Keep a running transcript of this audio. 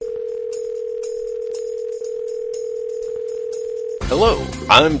Hello,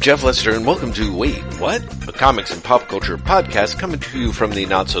 I'm Jeff Lester, and welcome to Wait, What? A comics and pop culture podcast coming to you from the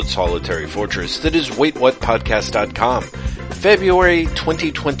not-so-solitary fortress that is waitwhatpodcast.com. February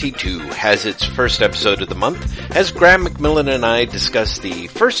 2022 has its first episode of the month as Graham McMillan and I discuss the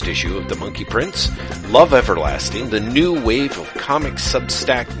first issue of The Monkey Prince, Love Everlasting, the new wave of comic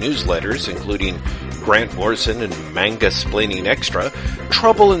Substack newsletters, including Grant Morrison and Manga-Splaining Extra,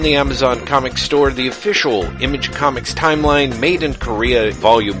 Trouble in the Amazon Comic Store, the official Image Comics Timeline, Made in Korea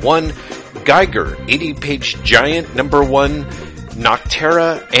Volume 1, Geiger, 80-page giant number 1,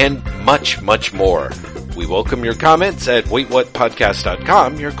 Noctera, and much, much more. We welcome your comments at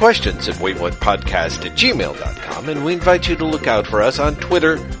waitwhatpodcast.com, your questions at waitwhatpodcast@gmail.com, and we invite you to look out for us on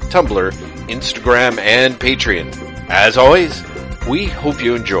Twitter, Tumblr, Instagram, and Patreon. As always, we hope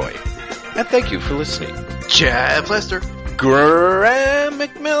you enjoy. And thank you for listening. Jeff Lester. Graham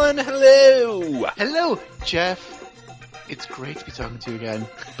McMillan, hello! Hello, Jeff. It's great to be talking to you again.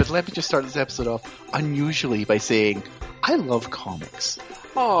 But let me just start this episode off unusually by saying, I love comics.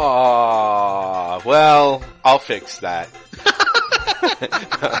 Aww, well, I'll fix that.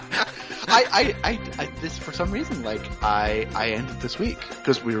 I this, for some reason, I ended this week,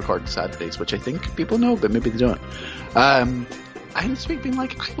 because we record Saturdays, which I think people know, but maybe they don't. I ended this week being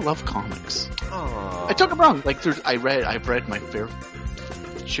like, I love comics. Aww. I took it wrong. I've read my fair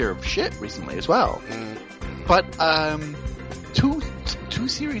share of shit recently as well. But, two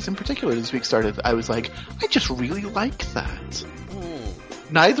series in particular this week started, I was like, I just really like that.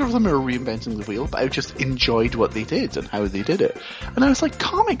 Neither of them are reinventing the wheel, but I just enjoyed what they did and how they did it. And I was like,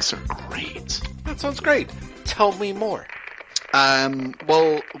 comics are great. That sounds great. Tell me more.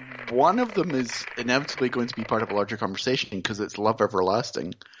 Well, one of them is inevitably going to be part of a larger conversation because it's Love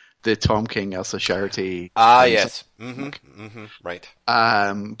Everlasting, the Tom King, Elsa Charity. Yes. Right.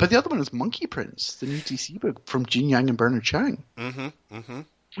 But the other one is Monkey Prince, the new DC book from Gene Yang and Bernard Chang.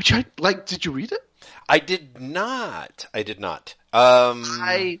 Which I like. Did you read it? I did not.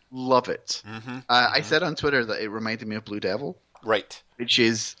 I love it. I said on Twitter that it reminded me of Blue Devil. Right. Which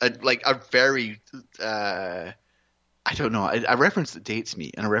is a very, I don't know, a reference that dates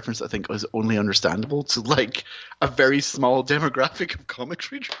me, and a reference that I think was only understandable to like a very small demographic of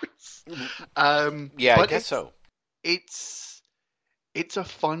comics readers. Yeah, I guess so. It's a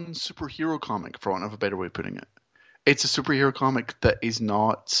fun superhero comic, for want of a better way of putting it. It's a superhero comic that is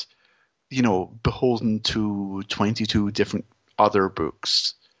not, beholden to 22 different other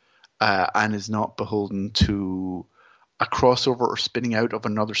books, and is not beholden to a crossover or spinning out of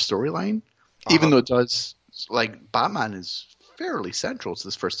another storyline, even though it does, like, Batman is fairly central to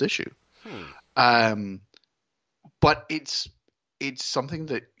this first issue. But it's something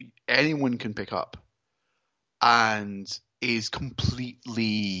that anyone can pick up and is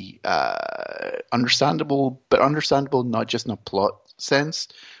completely understandable, but understandable not just in a plot sense,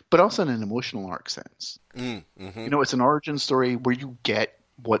 but also in an emotional arc sense. It's an origin story where you get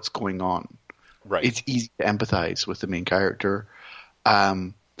what's going on. Right. It's easy to empathize with the main character.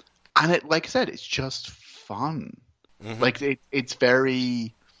 And it, like I said, it's just fun. Like it's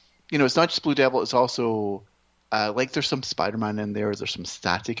very, it's not just Blue Devil. It's also there's some Spider-Man in there. There's some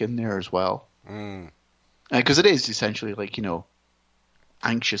Static in there as well. Because it is essentially like,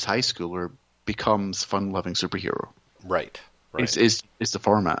 anxious high schooler becomes fun-loving superhero. Right. Is the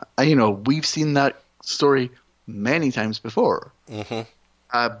format. We've seen that story many times before.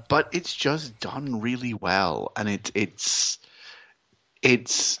 But it's just done really well, and it's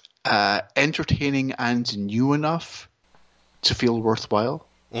entertaining and new enough to feel worthwhile.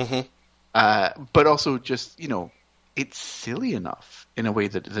 But also just, it's silly enough in a way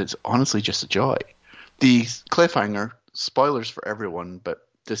that's honestly just a joy. The cliffhanger, spoilers for everyone, but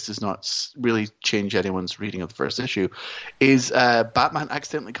this does not really change anyone's reading of the first issue, is Batman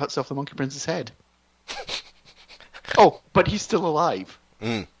accidentally cuts off the Monkey Prince's head. Oh, but he's still alive.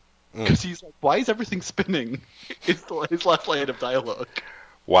 Because he's like, why is everything spinning? It's his last line of dialogue.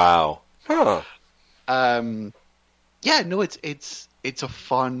 Wow. Huh. Yeah, no, it's a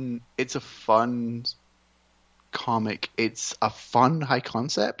fun comic. It's a fun high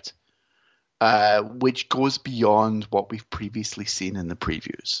concept, which goes beyond what we've previously seen in the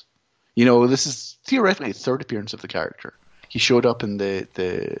previews. This is theoretically the third appearance of the character. He showed up in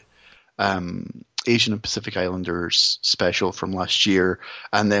the Asian and Pacific Islanders special from last year,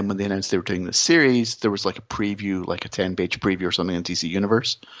 and then when they announced they were doing this series, there was like a preview, like a 10-page preview or something in DC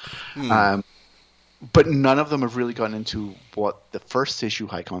Universe. But none of them have really gotten into what the first issue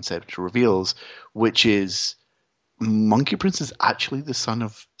high concept reveals, which is Monkey Prince is actually the son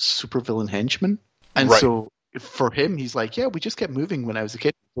of supervillain henchman. And so for him, he's like, yeah, we just kept moving when I was a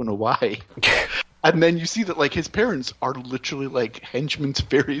kid. I don't know why. And then you see that like his parents are literally like henchmen to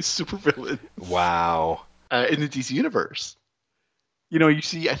various supervillains. Wow. In the DC universe. You know, you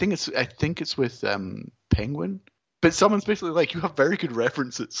see, I think it's with Penguin, but someone's basically like, you have very good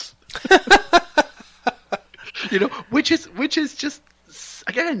references. You know, which is just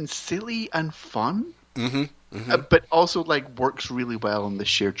again silly and fun, but also like works really well in the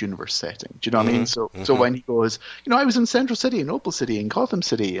shared universe setting. Do you know what I mean? So when he goes, you know, I was in Central City, and Opal City, and Gotham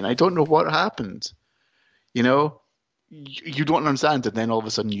City, and I don't know what happened. You know, you don't understand, and then all of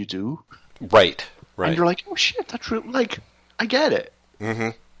a sudden you do. Right. And you're like, oh shit, that's real. Like, I get it.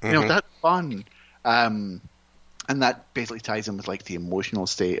 You know, that's fun. And that basically ties in with like the emotional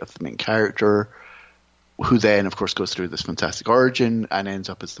state of the main character, who then, of course, goes through this fantastic origin and ends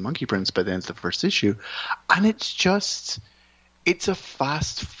up as the Monkey Prince by the end of the first issue. And it's a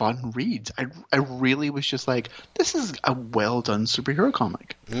fast, fun read. I really was just like, this is a well done superhero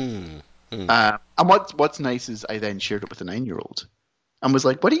comic. And what's nice is I then shared it with a 9-year-old and was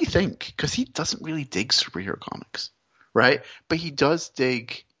like, what do you think? Because he doesn't really dig superhero comics, right? But he does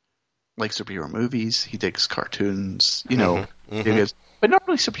dig like superhero movies. He digs cartoons, you know, but not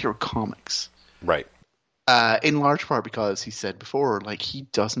really superhero comics. Right. In large part because he said before, like he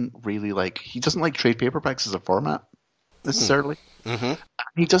doesn't like trade paperbacks as a format necessarily.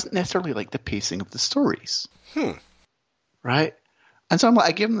 He doesn't necessarily like the pacing of the stories. Right? And so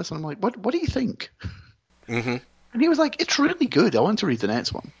I gave him this and I'm like, what do you think? And he was like, it's really good. I want to read the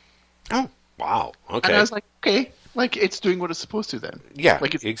next one. Oh, wow. Okay. And I was like, okay, like it's doing what it's supposed to then. Yeah,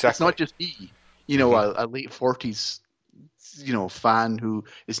 like exactly. It's not just me, you know, a late 40s, you know, fan who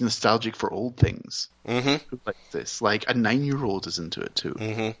is nostalgic for old things. Who likes this. Like a 9-year-old is into it too.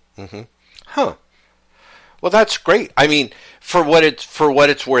 Huh. Well, that's great. I mean, for what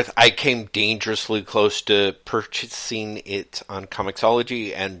it's worth, I came dangerously close to purchasing it on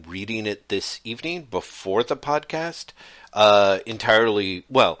Comixology and reading it this evening before the podcast. Entirely,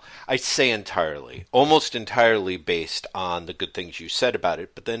 well, I say entirely, almost entirely based on the good things you said about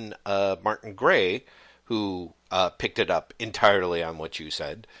it. But then Martin Gray, who picked it up entirely on what you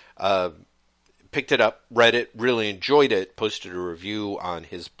said, picked it up, read it, really enjoyed it, posted a review on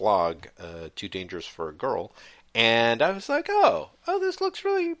his blog, Too Dangerous for a Girl, and I was like, oh, this looks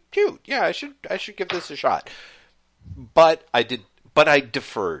really cute. Yeah, I should give this a shot. But I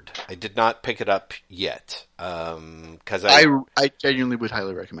deferred. I did not pick it up yet because I genuinely would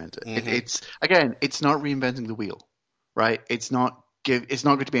highly recommend it. It's not reinventing the wheel, right? It's not going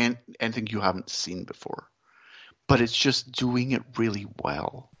to be anything you haven't seen before, but it's just doing it really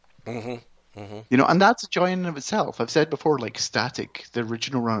well. You know, and that's a joy in and of itself. I've said before, like Static, the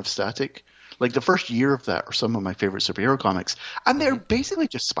original run of Static, like the first year of that are some of my favorite superhero comics, and they're basically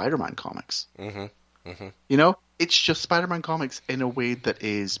just Spider-Man comics. You know, it's just Spider-Man comics in a way that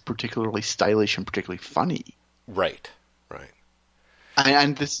is particularly stylish and particularly funny. Right.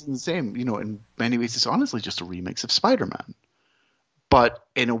 And this is the same, you know, in many ways it's honestly just a remix of Spider-Man, but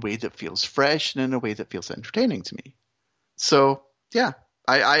in a way that feels fresh and in a way that feels entertaining to me. So, yeah.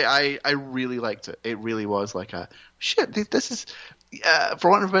 I really liked it. It really was like a shit. This is, for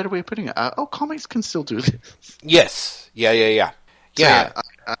want of a better way of putting it, comics can still do this. Yes. Yeah. So, yeah.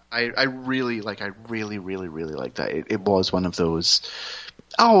 I really like that. It was one of those,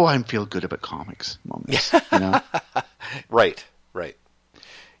 I feel good about comics moments. You know? Right.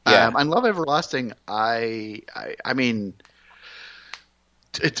 Yeah. And Love Everlasting. I mean,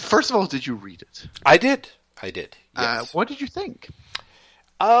 first of all, did you read it? I did. Yes. What did you think?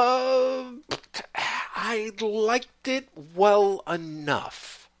 I liked it well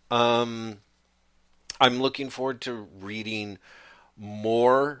enough. I'm looking forward to reading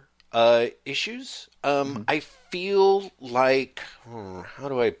more issues. I feel like, how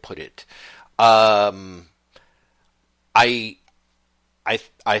do I put it? I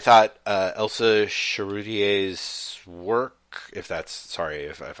thought Elsa Charutier's work, if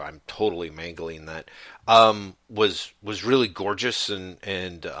I'm totally mangling that, was really gorgeous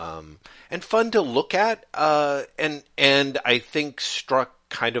and fun to look at, and I think struck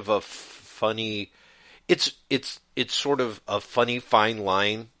kind of a funny. It's sort of a funny fine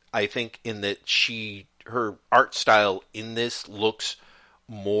line, I think, in that her art style in this looks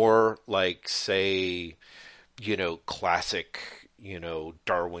more like, say, you know, classic, you know,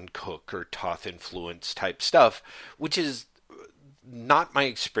 Darwin Cook or Toth influence type stuff, which is not my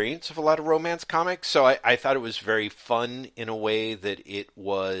experience of a lot of romance comics. So I thought it was very fun in a way that it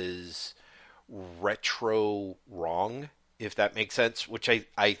was retro wrong, if that makes sense, which I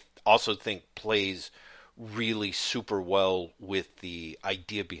also think plays really super well with the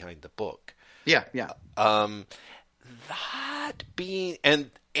idea behind the book. Yeah. That being, and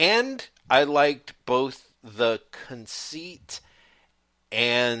I liked both the conceit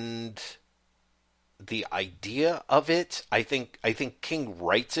and the idea of it. I think King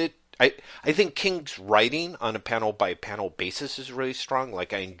writes it. I think King's writing on a panel by panel basis is really strong.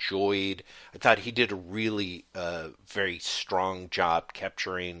 Like I thought he did a really very strong job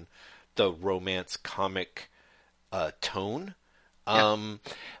capturing the romance comic tone. Yeah.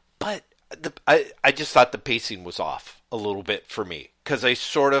 But I just thought the pacing was off a little bit for me because I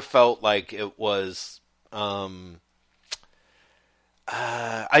sort of felt like it was.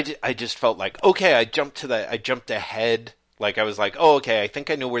 I just felt like, okay, I jumped ahead. Like I was like, oh, okay, I think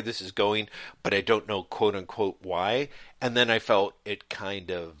I know where this is going, but I don't know, quote unquote, why. And then I felt it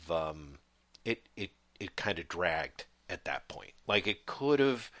kind of, it kind of dragged at that point. Like it could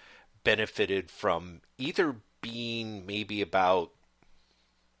have benefited from either being maybe about,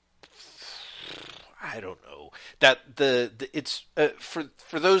 I don't know, that it's for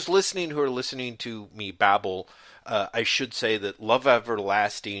those listening who are listening to me babble. I should say that Love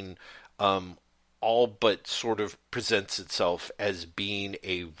Everlasting all but sort of presents itself as being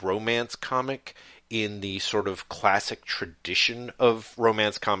a romance comic in the sort of classic tradition of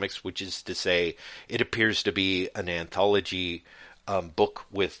romance comics, which is to say it appears to be an anthology book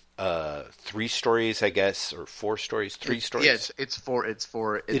with 3 stories, I guess, or 4 stories, 3 stories. Yes, it's 4.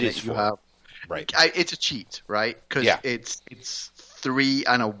 It is 4. Have, right. It's a cheat, right? Because yeah. it's 3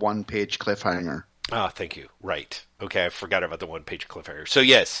 and a 1-page cliffhanger. Ah, thank you. Right. Okay, I forgot about the 1-page cliffhanger. So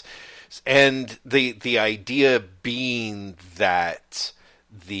yes, and the idea being that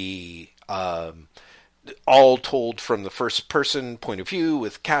the all told from the first person point of view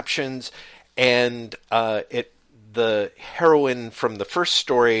with captions, and the heroine from the first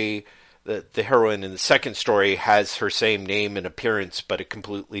story, the heroine in the second story has her same name and appearance, but a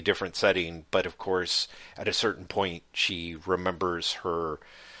completely different setting. But of course, at a certain point, she remembers her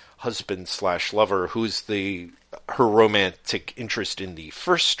husband/lover, who's her romantic interest in the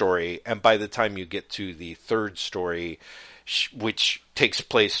first story, and by the time you get to the third story, which takes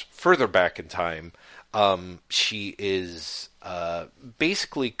place further back in time, she is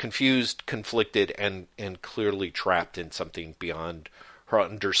basically confused, conflicted, and clearly trapped in something beyond her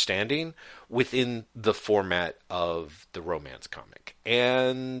understanding within the format of the romance comic.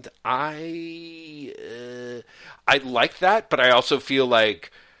 And I like that, but I also feel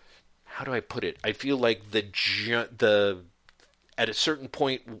like, how do I put it? I feel like the at a certain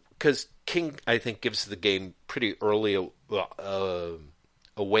point, because King, I think, gives the game pretty early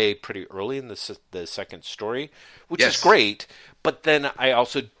away pretty early in the second story, which is great. But then I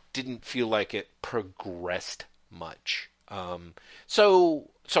also didn't feel like it progressed much. So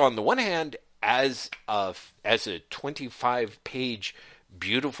on the one hand, as a 25-page,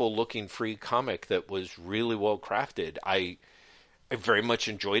 beautiful looking free comic that was really well crafted, I very much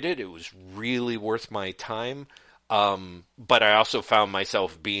enjoyed it. It was really worth my time. But I also found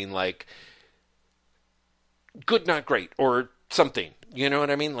myself being like, good, not great, or something. You know what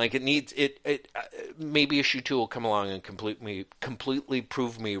I mean? Like it needs it. Maybe issue 2 will come along and completely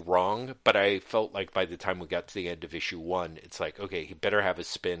prove me wrong. But I felt like by the time we got to the end of issue 1, it's like, okay, he better have a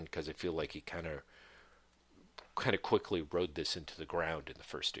spin, because I feel like he kind of quickly rode this into the ground in the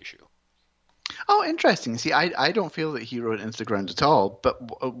first issue. Oh, interesting. See, I don't feel that he rode into the ground at all. But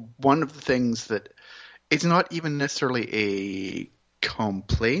one of the things that it's not even necessarily a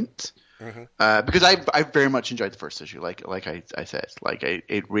complaint, because I very much enjoyed the first issue. Like I said, like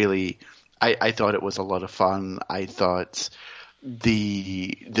it really, I thought it was a lot of fun. I thought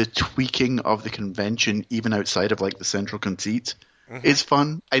the tweaking of the convention, even outside of like the central conceit, is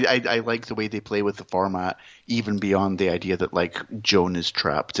fun. I like the way they play with the format, even beyond the idea that like Joan is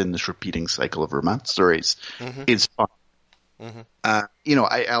trapped in this repeating cycle of romance stories. Is fun.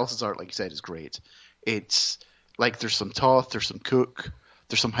 Alice's art, like you said, is great. It's like there's some Toth, there's some Cook,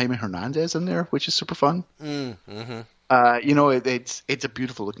 there's some Jaime Hernandez in there, which is super fun. It's a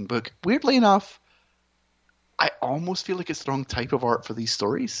beautiful looking book. Weirdly enough, I almost feel like it's the wrong type of art for these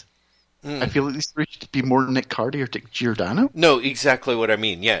stories. I feel like these stories should be more Nick Cardy or Dick Giordano. No, exactly what I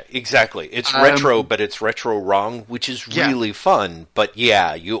mean. Yeah, exactly. It's retro, but it's retro wrong, which is really fun. But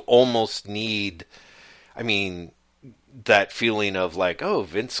yeah, you almost need, that feeling of like, oh,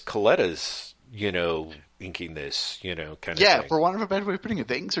 Vince Coletta's, inking this, kind of thing. Yeah, for want of a better way of putting it,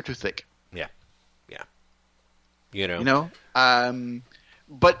 the inks are too thick. Yeah.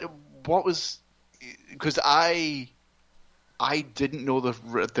 But what was, because I didn't know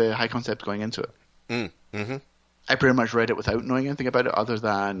the high concept going into it. I pretty much read it without knowing anything about it, other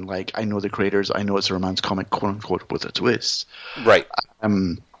than like I know the creators, I know it's a romance comic, quote unquote, with a twist. Right.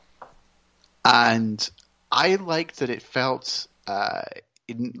 And I liked that it felt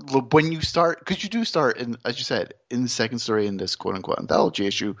when you start, because you do start in, as you said, in the second story in this quote unquote anthology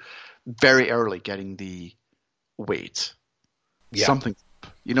issue, very early, getting the wait Yeah. something,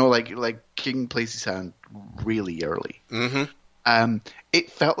 like King plays his hand really early. Mm-hmm.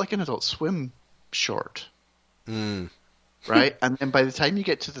 It felt like an Adult Swim short. Mm. Right, and then by the time you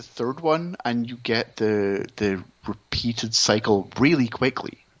get to the third one, and you get the repeated cycle really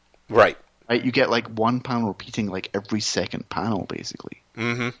quickly, Right. right, you get like one panel repeating like every second panel, basically.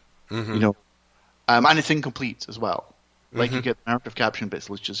 Mm-hmm. Mm-hmm. And it's incomplete as well. Like Mm-hmm. you get the narrative caption bits,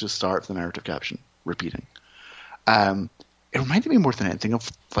 which is just start the narrative caption repeating. It reminded me more than anything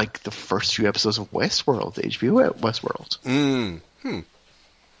of like the first few episodes of Westworld, the HBO Westworld. Mm-hmm.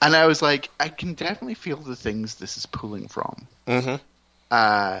 And I was like, I can definitely feel the things this is pulling from.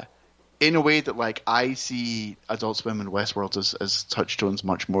 Mm-hmm. In a way that, like, I see Adult Swim and Westworld as touchstones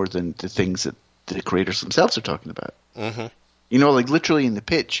much more than the things that the creators themselves are talking about. Mm-hmm. Like literally in the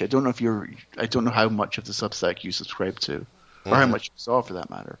pitch. I don't know how much of the Substack you subscribe to, or how much you saw for that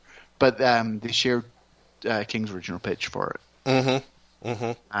matter. But they shared King's original pitch for it. Mm-hmm.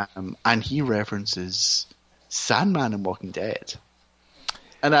 Mm-hmm. And he references Sandman and Walking Dead.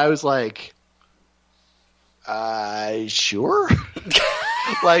 And I was like, sure?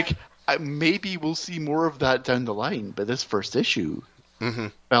 Like, maybe we'll see more of that down the line, but this first issue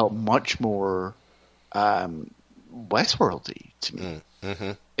felt much more Westworldy to me.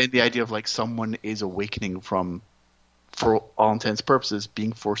 Mm-hmm. In the idea of, like, someone is awakening from, for all intents and purposes,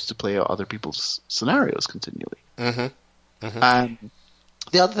 being forced to play out other people's scenarios continually. Mm-hmm. Mm-hmm.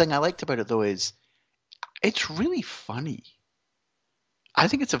 The other thing I liked about it, though, is it's really funny. I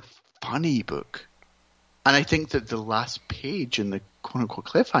think it's a funny book. And I think that the last page in the quote-unquote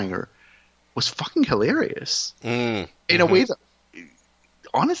cliffhanger was fucking hilarious. In a way that,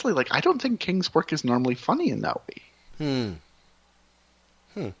 honestly, like, I don't think King's work is normally funny in that way.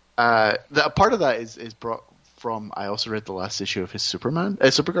 Part of that is brought from, I also read the last issue of his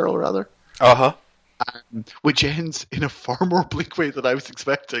Supergirl, rather. Uh-huh. Which ends in a far more bleak way than I was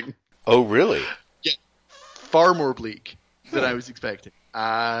expecting. Oh, really? Yeah. Far more bleak than I was expecting.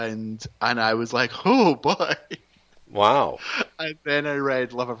 And I was like, oh boy. Wow. And then I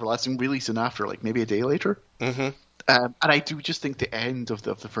read Love Everlasting really soon after, like maybe a day later. Mm-hmm. And I do just think the end of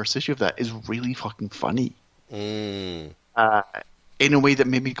the first issue of that is really fucking funny. In a way that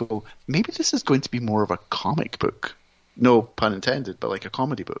made me go, maybe this is going to be more of a comic book. No pun intended, but like a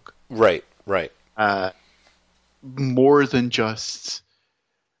comedy book. Right, right. More than just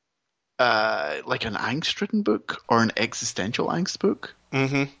like an angst-ridden book or an existential angst book.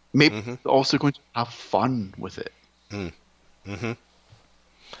 Mm-hmm. Maybe also going to have fun with it. Mm-hmm.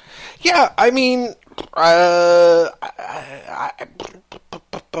 Yeah, I mean,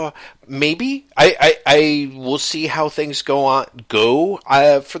 maybe I will see how things go.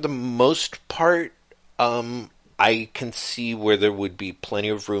 For the most part, I can see where there would be plenty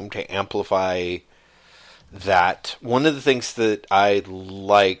of room to amplify that. One of the things that I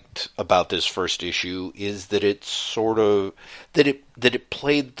liked about this first issue is that it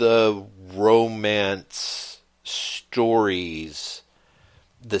played the romance stories,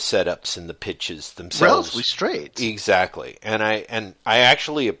 the setups and the pitches themselves relatively straight. Exactly. And I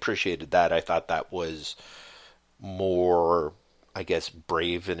actually appreciated that. I thought that was more, I guess,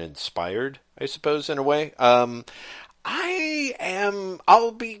 brave and inspired, I suppose, in a way. I'll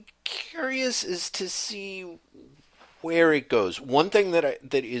be curious as to see where it goes. One thing that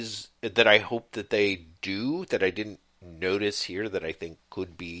I hope that they do that I didn't notice here that I think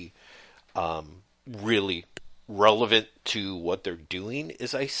could be really relevant to what they're doing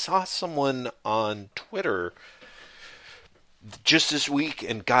is I saw someone on Twitter just this week,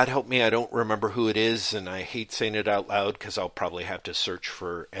 and God help me, I don't remember who it is, and I hate saying it out loud because I'll probably have to search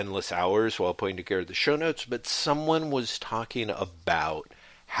for endless hours while putting together the show notes, but someone was talking about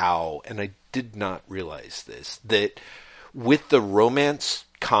how, and I did not realize this, that with the romance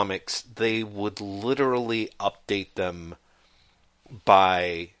comics, they would literally update them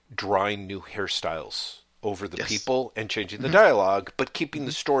by drawing new hairstyles over the people and changing the dialogue, but keeping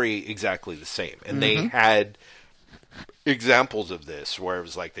the story exactly the same. And they had examples of this where it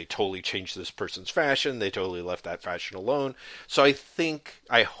was like they totally changed this person's fashion, they totally left that fashion alone. So I think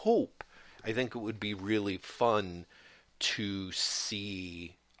it would be really fun to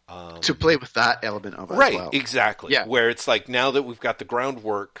see to play with that element of it right, as well. Exactly. Yeah. Where it's like now that we've got the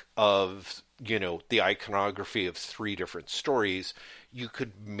groundwork of, the iconography of 3 different stories, you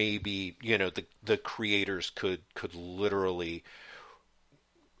could maybe, the creators could literally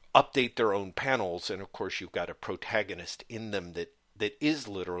update their own panels, and of course you've got a protagonist in them that is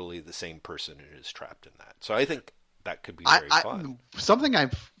literally the same person and is trapped in that. So I think that could be very fun. Something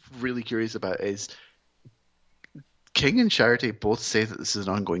I'm really curious about is King and Charity both say that this is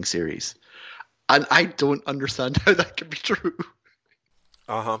an ongoing series, and I don't understand how that can be true.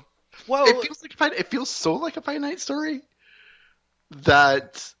 Well, it feels so like a finite story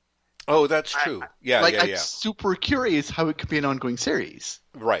that. Oh, that's true. I'm super curious how it could be an ongoing series.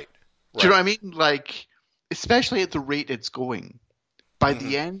 Right. Do you know what I mean? Like, especially at the rate it's going. By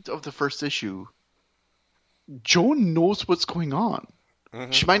the end of the first issue, Joan knows what's going on.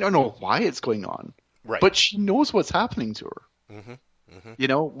 She might not know why it's going on, but she knows what's happening to her. You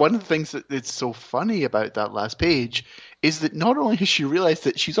know, one of the things that's so funny about that last page is that not only has she realized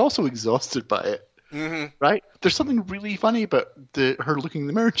that she's also exhausted by it, right? There's something really funny about her looking in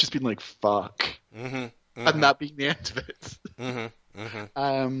the mirror and just being like, fuck. And that being the end of it.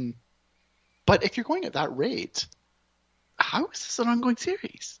 But if you're going at that rate, how is this an ongoing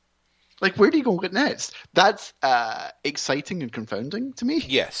series? Like, where do you go next? That's exciting and confounding to me.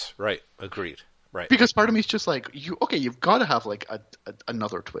 Yes, right. Agreed. Right. Because part of me is just like, you've got to have like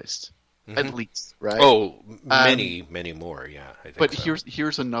another twist, at least, right? Oh, many more, yeah. I think but so.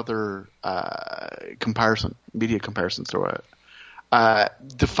 here's another media comparison to it.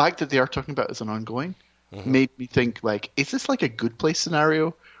 The fact that they are talking about it as an ongoing made me think, like, is this like a Good Place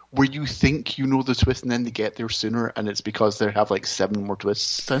scenario where you think you know the twist and then they get there sooner and it's because they have like 7 more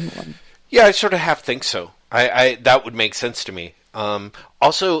twists down the line? Yeah, I sort of half think so. I that would make sense to me.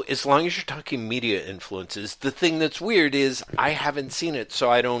 Also, as long as you're talking media influences, the thing that's weird is I haven't seen it, so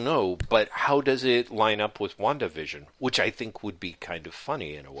I don't know. But how does it line up with WandaVision, which I think would be kind of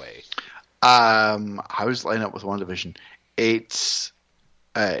funny in a way? How does it line up with WandaVision? It's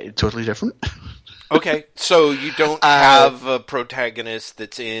totally different. Okay, so you don't have a protagonist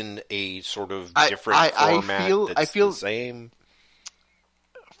that's in a sort of different format that's the same?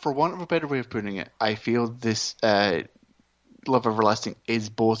 For want of a better way of putting it, I feel this Love Everlasting is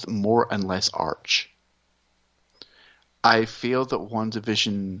both more and less arch. I feel that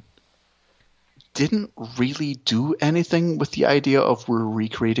WandaVision didn't really do anything with the idea of we're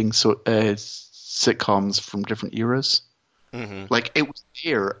recreating sitcoms from different eras. Like, it was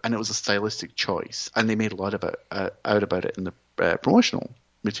there, and it was a stylistic choice, and they made a lot out about it in the promotional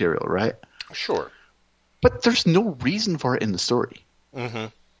material, right? Sure. But there's no reason for it in the story.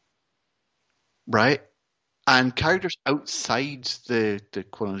 Right? And characters outside the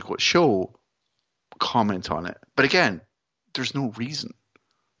quote-unquote show comment on it. But again, there's no reason.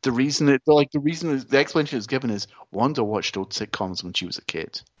 The explanation is given is Wanda watched old sitcoms when she was a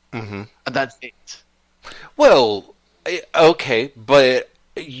kid. And that's it. Well, okay, but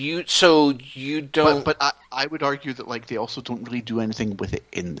you don't... But I would argue that, like, they also don't really do anything with it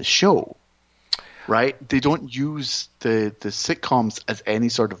in the show. Right? They don't use the sitcoms as any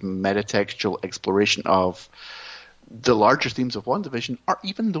sort of metatextual exploration of the larger themes of WandaVision or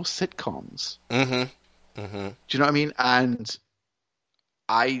even those sitcoms. Do you know what I mean? And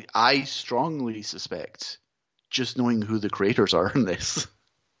I strongly suspect, just knowing who the creators are in this,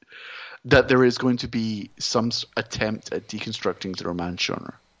 that there is going to be some attempt at deconstructing the romance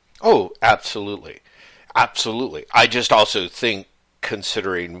genre. Oh, absolutely. Absolutely. I just also think,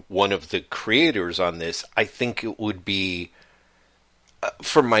 considering one of the creators on this, I think it would be,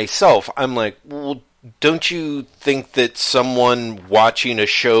 for myself, I'm like, well, don't you think that someone watching a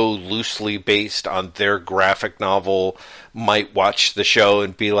show loosely based on their graphic novel might watch the show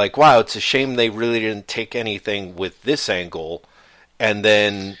and be like, wow, it's a shame they really didn't take anything with this angle and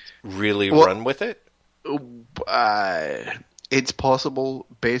then really run with it? It's possible,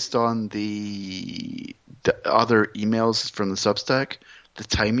 based on the other emails from the Substack, the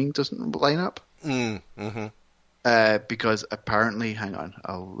timing doesn't line up. Because apparently, hang on,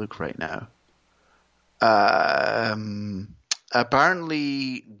 I'll look right now.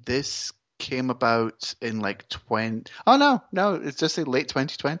 Apparently, this came about in like no, it's just late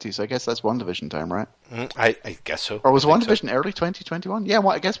 2020, so I guess that's WandaVision time, right? I guess so. Or was WandaVision early 2021? Yeah,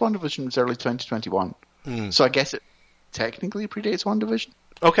 I guess WandaVision was early 2021. So I guess it technically predates WandaVision.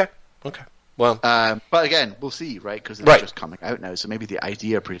 Okay. Well, but again, we'll see, right? Because it's just coming out now, so maybe the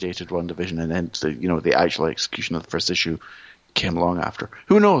idea predated WandaVision, and then the actual execution of the first issue came along after.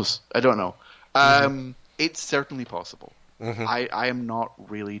 Who knows? I don't know. It's certainly possible. I am not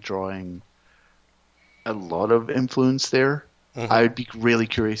really drawing a lot of influence there. I would be really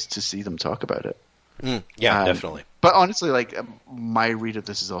curious to see them talk about it. Yeah, definitely. But honestly, like, my read of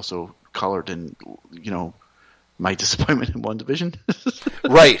this is also colored in, my disappointment in WandaVision.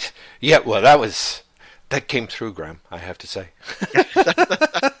 Right. Yeah, well, that came through, Graham, I have to say.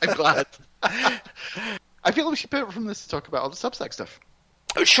 I'm glad. I feel we should pivot from this to talk about all the Substack stuff.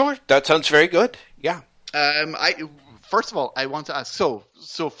 Sure, that sounds very good. Yeah. First of all, I want to ask.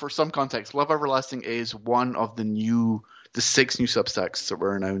 So for some context, Love Everlasting is one of the 6 new Substacks that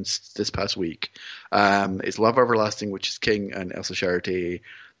were announced this past week. It's Love Everlasting, which is King and Elsa Charity.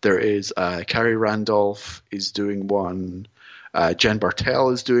 There is Carrie Randolph is doing one. Jen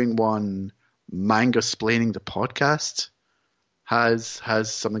Bartel is doing one. Manga-splaining the podcast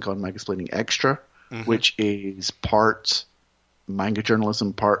has something called Manga-splaining Extra, which is part manga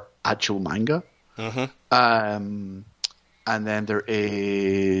journalism, part actual manga. And then there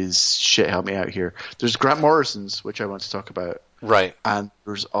is help me out here. There's Grant Morrison's, which I want to talk about. Right. And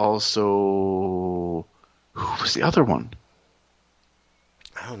there's also who was the other one?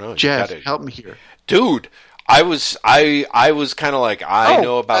 I don't know. Jeff, help me here. Dude, I was kind of like, I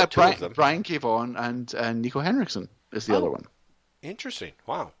know about two of them. Brian K. Vaughan and Nico Henriksen is the other one. Interesting.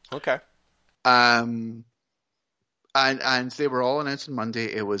 Wow. Okay. And they were all announced on Monday.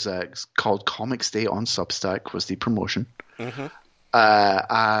 It was called Comics Day on Substack was the promotion.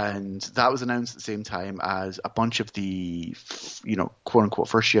 And that was announced at the same time as a bunch of the, quote unquote,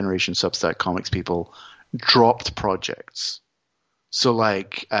 first generation Substack comics people dropped projects. So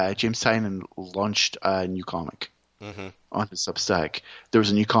like James Tynion launched a new comic on his Substack. There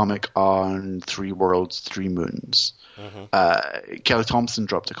was a new comic on 3 Worlds, 3 Moons. Kelly Thompson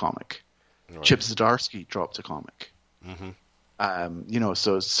dropped a comic. Right. Chip Zdarsky dropped a comic.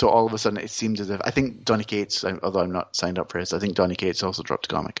 So all of a sudden it seemed as if I think Donny Cates, although I'm not signed up for his, I think Donny Cates also dropped a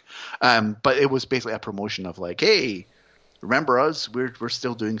comic. But it was basically a promotion of like, hey, remember us? We're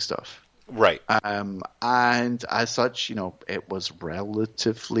still doing stuff. Right. And as such, it was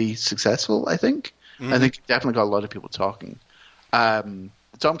relatively successful, I think. I think it definitely got a lot of people talking. The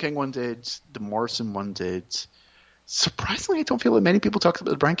Tom King one did, the Morrison one did. Surprisingly, I don't feel that many people talked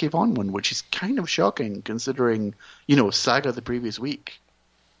about the Brian K. Vaughan one, which is kind of shocking considering, Saga the previous week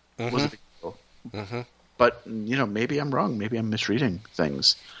was a big deal. But, maybe I'm wrong. Maybe I'm misreading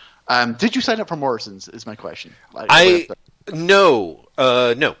things. Did you sign up for Morrison's is my question. No.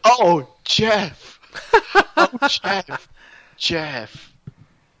 No. Oh, Jeff. Jeff.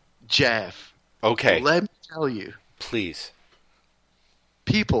 Okay. Let me tell you. Please.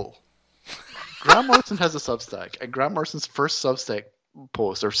 People. Grant Morrison has a Substack, and Grant Morrison's first Substack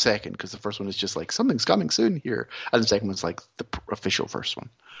post, or second, because the first one is just like, something's coming soon here, and the second one's like the official first one.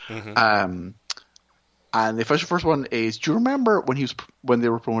 And the official first one is, do you remember when they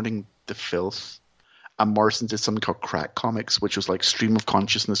were promoting The Filth, and Morrison did something called Crack Comics, which was like stream of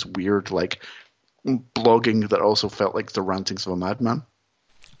consciousness, weird, like blogging that also felt like the rantings of a madman?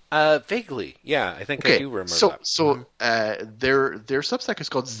 Vaguely, yeah, I think I do remember that. So their Substack is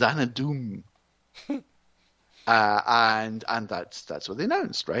called Xanadoom. And that's what they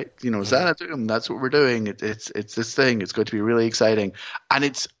announced, right? Xanadoom, that's what we're doing. It's this thing. It's going to be really exciting, and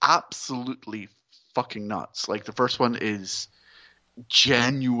it's absolutely fucking nuts. Like the first one is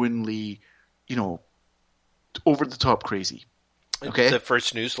genuinely, over the top crazy. Okay, the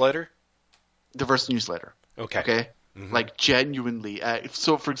first newsletter. Okay. Like genuinely.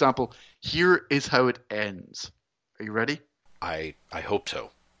 So, for example, here is how it ends. Are you ready? I hope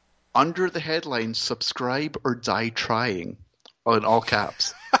so. Under the headline, "Subscribe or Die Trying," in all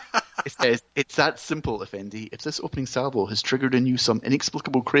caps, it says, "It's that simple, Effendi. If this opening salvo has triggered in you some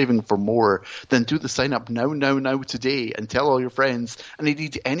inexplicable craving for more, then do the sign up now today and tell all your friends, and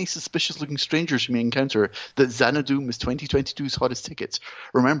indeed any suspicious-looking strangers you may encounter, that Xanadoom is 2022's hottest ticket.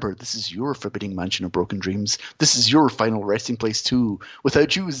 Remember, this is your forbidding mansion of broken dreams. This is your final resting place too.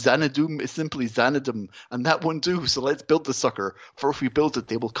 Without you, Xanadoom is simply Xanadum, and that won't do, so let's build the sucker. For if we build it,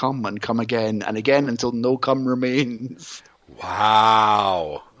 they will come and come again, and again until no come remains."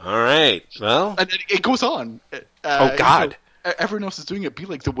 Wow. All right. Well, and it goes on. Oh God! Everyone else is doing it. Be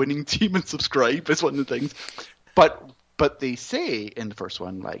like the winning team and subscribe is one of the things. But they say in the first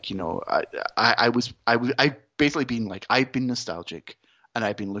one, like, I basically been like, I've been nostalgic and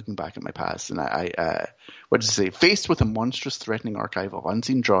I've been looking back at my past, and what did it say? Faced with a monstrous, threatening archive of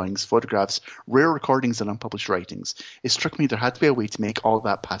unseen drawings, photographs, rare recordings, and unpublished writings, it struck me there had to be a way to make all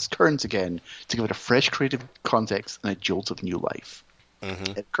that past current again, to give it a fresh creative context and a jolt of new life.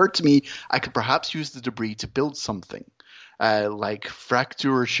 It occurred to me I could perhaps use the debris to build something, like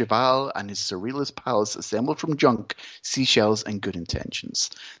Fracture Cheval and his surrealist pals assembled from junk, seashells, and good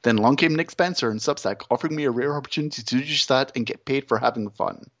intentions. Then along came Nick Spencer and Substack, offering me a rare opportunity to do just that and get paid for having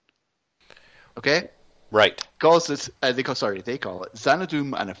fun. Okay? Right. They call it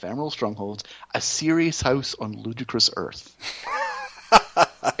Xanadoom, an ephemeral stronghold, a serious house on ludicrous earth.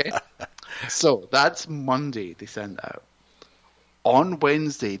 Okay? So that's Monday they send out. On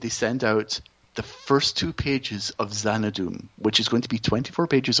Wednesday, they send out the first 2 pages of Xanadu, which is going to be 24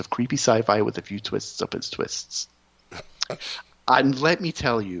 pages of creepy sci-fi with a few twists up its twists. And let me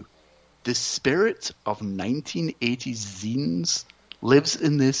tell you, the spirit of 1980s zines lives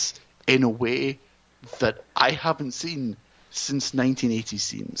in this in a way that I haven't seen since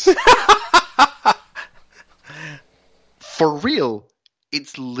 1980s zines. For real,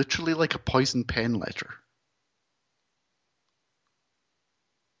 it's literally like a poison pen letter.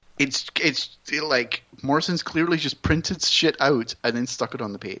 It's like Morrison's clearly just printed shit out and then stuck it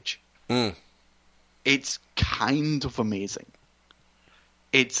on the page. It's kind of amazing.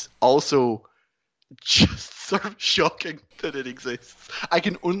 It's also just sort of shocking that it exists. I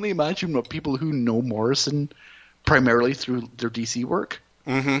can only imagine what people who know Morrison primarily through their DC work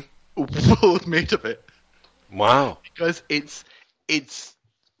will have made of it. Wow. Because it's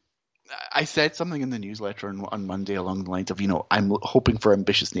I said something in the newsletter on Monday along the lines of, I'm hoping for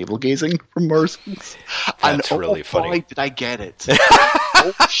ambitious navel gazing from Morrison's. That's really funny. Boy, did I get it.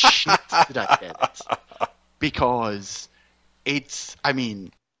 Oh, shit, did I get it. Because it's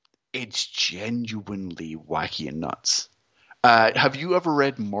genuinely wacky and nuts. Have you ever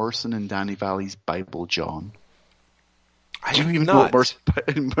read Morrison and Danny Valley's Bible John? Do you even know what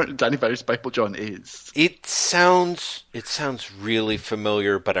Danny Valley's Bible John is? It sounds really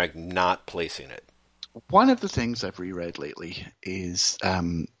familiar, but I'm not placing it. One of the things I've reread lately is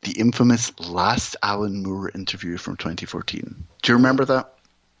the infamous Last Alan Moore interview from 2014. Do you remember that?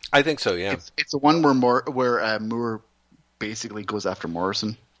 I think so, yeah. It's the one where Moore basically goes after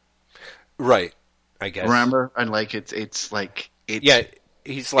Morrison. Right, I guess. Remember? And it's like... Yeah,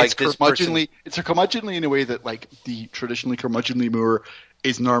 he's like this person... It's a curmudgeonly in a way that like the traditionally curmudgeonly Moore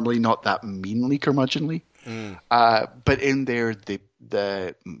is normally not that meanly curmudgeonly. But in there, the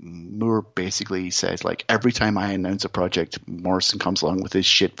Moore basically says, like, every time I announce a project, Morrison comes along with his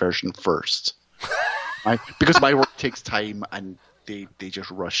shit version first. Right? Because my work takes time and they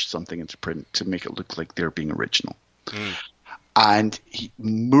just rush something into print to make it look like they're being original. And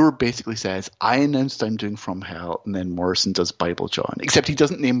Moore basically says, I announced I'm doing From Hell, and then Morrison does Bible John. Except he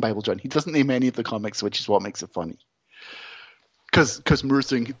doesn't name Bible John. He doesn't name any of the comics, which is what makes it funny. Because Moore's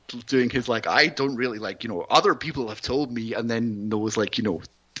doing his, like, I don't really, like, other people have told me, and then knows, like,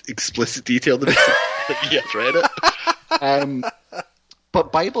 explicit detail that he has read it.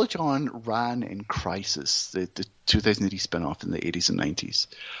 But Bible John ran in Crisis, the 2080 spin-off in the 80s and 90s.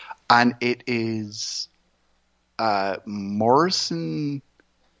 And it is... Morrison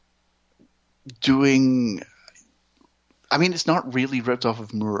doing... it's not really ripped off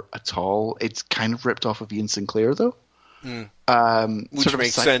of Moore at all. It's kind of ripped off of Ian Sinclair, though. Which sort of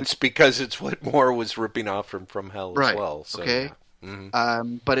makes sense because it's what Moore was ripping off from Hell as well. So, okay. Yeah.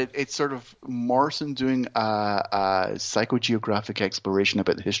 But it's sort of Morrison doing a psychogeographic exploration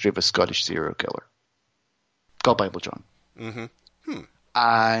about the history of a Scottish serial killer called Bible John.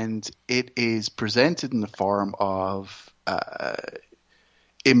 And it is presented in the form of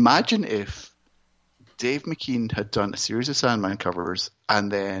imagine if Dave McKean had done a series of Sandman covers and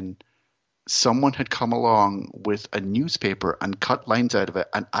then someone had come along with a newspaper and cut lines out of it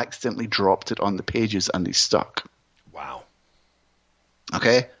and accidentally dropped it on the pages and they stuck. Wow.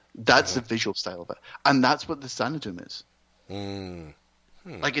 Okay? That's the visual style of it. And that's what the Xanadu is.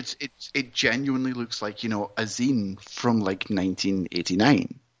 Like it genuinely looks like, a zine from like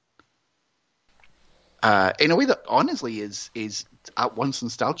 1989. In a way that honestly is at once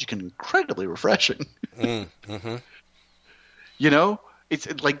nostalgic and incredibly refreshing. It's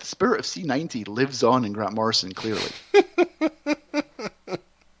like the spirit of C90 lives on in Grant Morrison, clearly.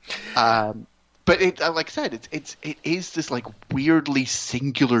 But like I said, it is this like weirdly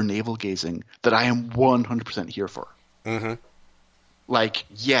singular navel gazing that I am 100% here for. Like,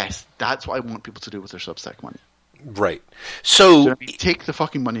 yes, that's what I want people to do with their Substack money. Right. So take the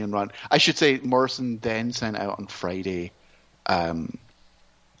fucking money and run. I should say Morrison then sent out on Friday a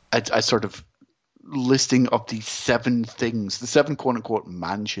sort of listing of the 7 things, the 7 quote-unquote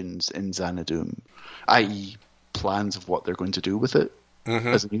mansions in Xanadu, i.e. plans of what they're going to do with it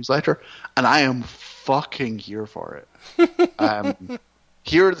as a newsletter. And I am fucking here for it.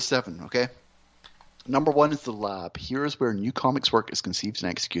 Here are the 7, okay? Number 1 is the lab. Here is where new comics work is conceived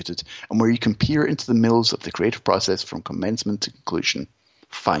and executed, and where you can peer into the mills of the creative process from commencement to conclusion.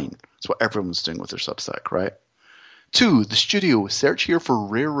 Fine. That's what everyone's doing with their Substack, right? 2, the studio. Search here for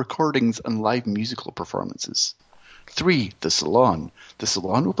rare recordings and live musical performances. 3, the salon. The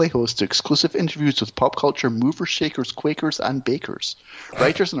salon will play host to exclusive interviews with pop culture movers, shakers, quakers, and bakers.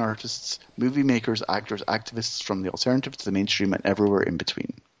 Writers and artists, movie makers, actors, activists from the alternative to the mainstream and everywhere in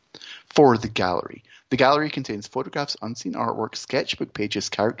between. 4, the gallery. The gallery contains photographs, unseen artwork, sketchbook pages,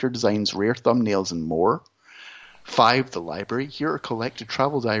 character designs, rare thumbnails, and more. 5. The library. Here are collected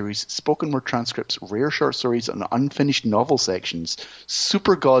travel diaries, spoken word transcripts, rare short stories, and unfinished novel sections,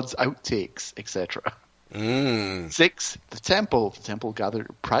 super gods outtakes, etc. 6. The temple. The temple gathered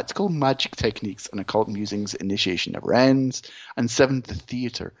practical magic techniques and occult musings. Initiation never ends. And 7. The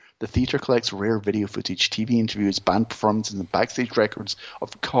theater. The theater collects rare video footage, TV interviews, band performances, and backstage records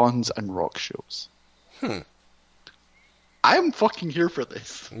of cons and rock shows. I'm fucking here for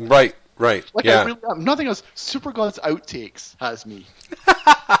this. Right. Like, yeah. I really am. Nothing else. Super Gods Outtakes has me.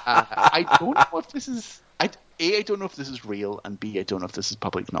 I don't know if this is... I don't know if this is real, and B, I don't know if this is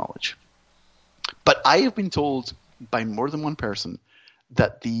public knowledge. But I have been told by more than one person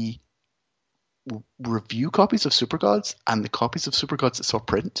that the review copies of Super Gods and the copies of Super Gods that saw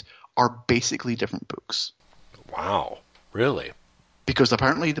print are basically different books. Wow. Really? Because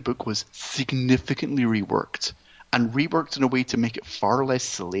apparently the book was significantly reworked. And reworked in a way to make it far less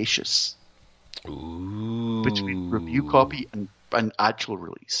salacious. Ooh. Between review copy and actual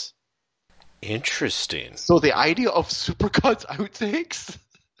release. Interesting. So the idea of Super Gods outtakes?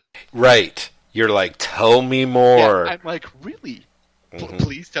 Right. You're like, tell me more. Yeah, I'm like, really?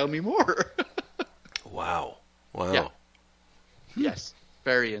 Please tell me more. Wow. Yeah. Yes.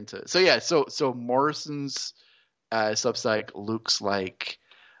 Very into it. So yeah, so Morrison's Substack looks like,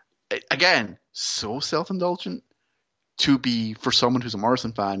 again, so self-indulgent to be, for someone who's a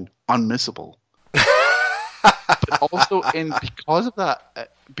Morrison fan, unmissable. But also, because of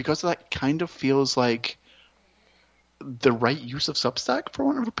that, kind of feels like the right use of Substack, for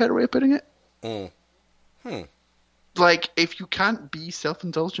want of a better way of putting it. Like, if you can't be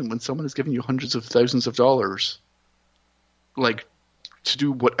self-indulgent when someone is giving you hundreds of thousands of dollars, like, to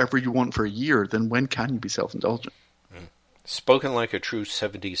do whatever you want for a year, then when can you be self-indulgent? Spoken like a true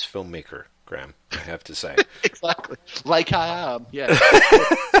 70s filmmaker, Graham, I have to say. Exactly. Like I am, yeah.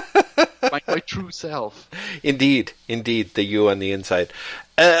 my true self. Indeed, the you on the inside.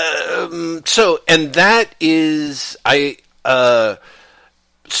 So that is,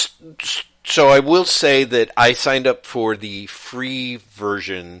 so I will say that I signed up for the free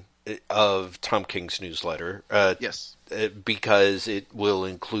version of Tom King's newsletter. Yes. Because it will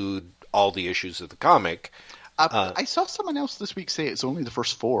include all the issues of the comic. I saw someone else this week say it's only the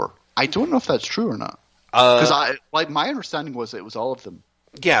first 4. I don't know if that's true or not. Because my understanding was it was all of them.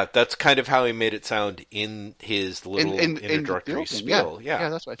 Yeah, that's kind of how he made it sound in his little introductory spiel. Yeah,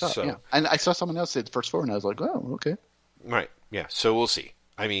 that's what I thought. Yeah. And I saw someone else say the first 4, and I was like, oh, okay. Right, yeah, so we'll see.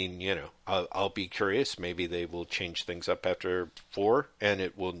 I mean, I'll be curious. Maybe they will change things up after 4, and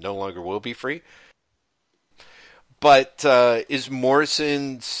it will no longer will be free. But is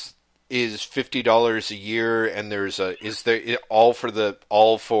Morrison's $50 a year, and is there all for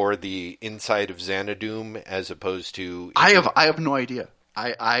the inside of Xanadu as opposed to? I have no idea.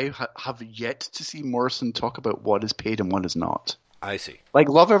 I have yet to see Morrison talk about what is paid and what is not. I see. Like,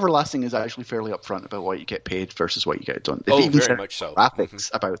 Love Everlasting is actually fairly upfront about what you get paid versus what you get done. They've even very much so. Graphics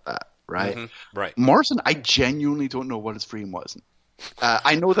about that, right? Right. Morrison, I genuinely don't know what is free and what isn't.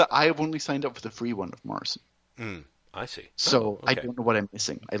 I know that I have only signed up for the free one of Morrison. I see. So okay. I don't know what I'm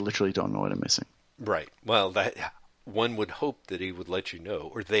missing. I literally don't know what I'm missing. Right. Well, that one would hope that he would let you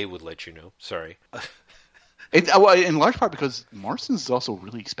know, or they would let you know. Sorry. In large part because Morrison's is also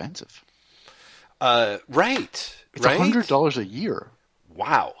really expensive. Right. It's $100 a year.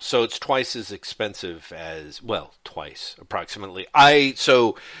 Wow. So it's twice as expensive as, well, twice approximately. I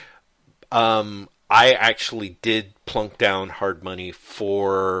actually did plunk down hard money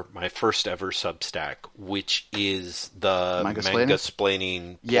for my first ever Substack, which is the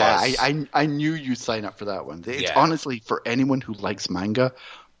Manga-splaining. Yeah, I knew you'd sign up for that one. It's honestly, for anyone who likes manga,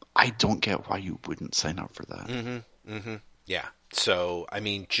 I don't get why you wouldn't sign up for that. Yeah. So, I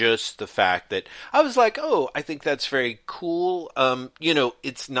mean, just the fact that I was like, oh, I think that's very cool.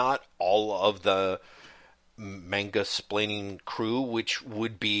 It's not all of the Manga-splaining crew, which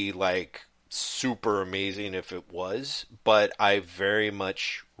would be like super amazing if it was, but I very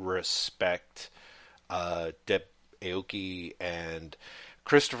much respect Deb Aoki and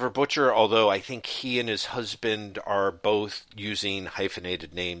Christopher Butcher, although I think he and his husband are both using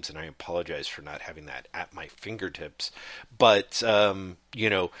hyphenated names, and I apologize for not having that at my fingertips. But, the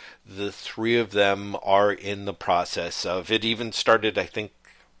three of them are in the process of, it even started, I think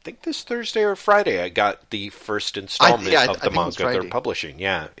this Thursday or Friday, I got the first installment of the manga they're publishing.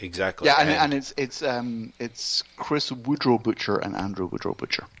 Yeah, exactly. Yeah, and it's Chris Woodrow Butcher and Andrew Woodrow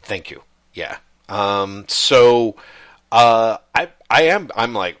Butcher. Thank you. Yeah. I'm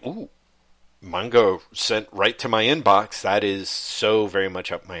like, ooh, manga sent right to my inbox. That is so very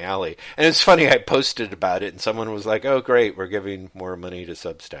much up my alley. And it's funny, I posted about it and someone was like, oh great, we're giving more money to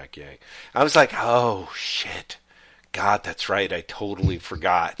Substack, yay. I was like, oh shit. God, that's right, I totally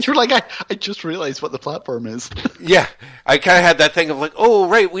forgot. You're like, I just realized what the platform is. Yeah, I kind of had that thing of like, oh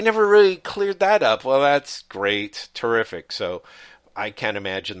right, we never really cleared that up. Well, that's great, terrific. So I can't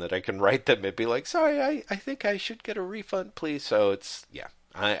imagine that I can write them and be like, sorry, I think I should get a refund, please. So it's, yeah,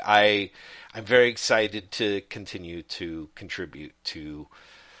 I'm very excited to continue to contribute to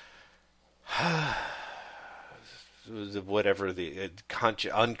whatever the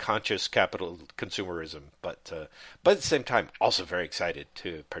unconscious capital consumerism, but at the same time, also very excited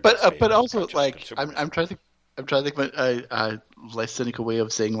to participate. But also like I'm trying to think about a less cynical way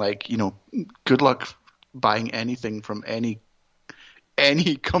of saying, like, you know, good luck buying anything from any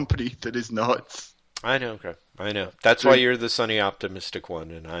company that is not. I know, okay. I know. That's why you're the sunny, optimistic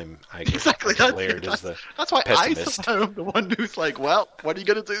one, and I get exactly layered as the that's why pessimist. I'm the one who's like, well, what are you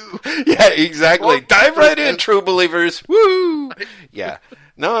gonna do? Yeah, exactly. Dive right in, true believers. Woo! Yeah.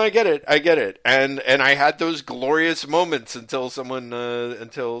 No, I get it. And I had those glorious moments until someone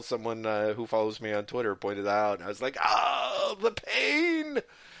who follows me on Twitter pointed out, and I was like, oh, the pain.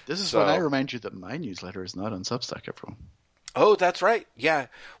 This is when I remind you that my newsletter is not on Substack, everyone. Oh, that's right. Yeah.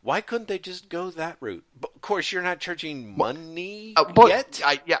 Why couldn't they just go that route? But of course, you're not charging money yet?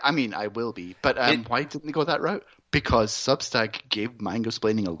 I mean, I will be. But why didn't they go that route? Because Substack gave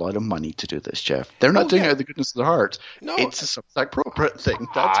Mangosplaining a lot of money to do this, Jeff. They're not doing it out of the goodness of their heart. No, it's a Substack pro thing.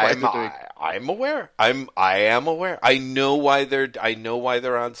 That's why they're doing it. I'm aware. I am aware. I know why they're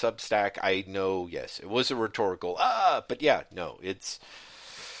on Substack. I know, yes, it was a rhetorical, but yeah, no, it's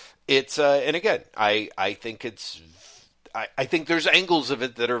and again, I think it's, I think there's angles of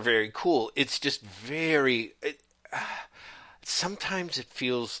it that are very cool. It's just sometimes it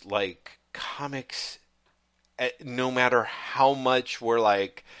feels like comics, no matter how much we're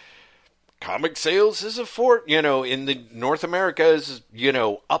like, comic sales is in the North America is,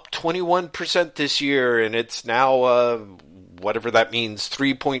 up 21% this year, and it's now, whatever that means,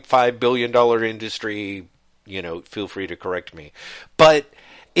 $3.5 billion industry, feel free to correct me. But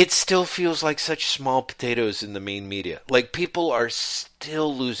it still feels like such small potatoes in the main media. Like, people are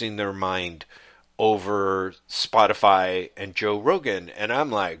still losing their mind over Spotify and Joe Rogan. And I'm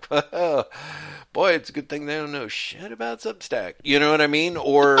like, oh, boy, it's a good thing they don't know shit about Substack. You know what I mean?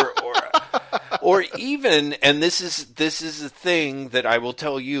 Or even, and this is a thing that I will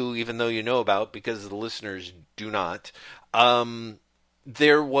tell you, even though you know about, because the listeners do not.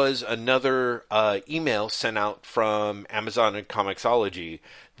 There was another email sent out from Amazon and Comixology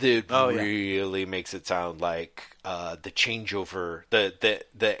that really makes it sound like the changeover,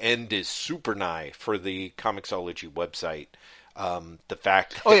 the end is super nigh for the Comixology website. The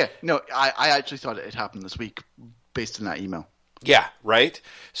fact. I actually thought it had happened this week based on that email. Yeah, right?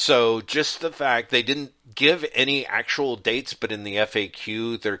 So just the fact they didn't give any actual dates, but in the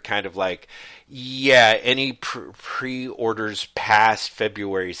FAQ, they're kind of like, yeah, any pre-orders past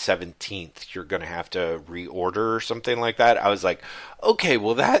February 17th, you're going to have to reorder or something like that. I was like, okay,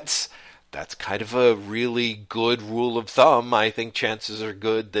 well, that's kind of a really good rule of thumb. I think chances are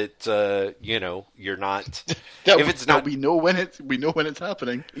good that you're not. If it's not, we know when it's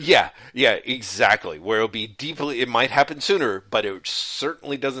happening. Yeah, exactly. Where it'll be it might happen sooner, but it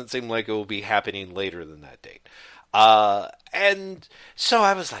certainly doesn't seem like it will be happening later than that date. And so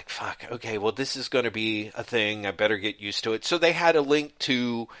I was like, fuck, okay, well, this is going to be a thing. I better get used to it. So they had a link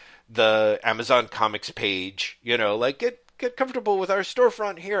to the Amazon Comics page, like get comfortable with our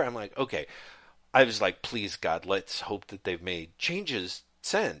storefront here. I'm like, okay. I was like, please, God, let's hope that they've made changes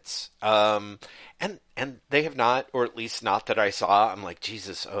since. And they have not, or at least not that I saw. I'm like,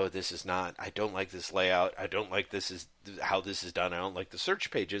 Jesus, this is not, I don't like this layout. I don't like this is how this is done. I don't like the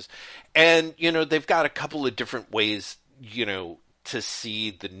search pages. And, they've got a couple of different ways, to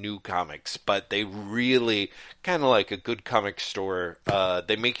see the new comics, but they really, kind of like a good comic store,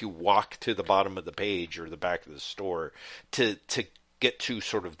 they make you walk to the bottom of the page or the back of the store to get to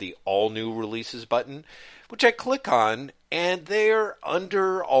sort of the all new releases button, which I click on, and there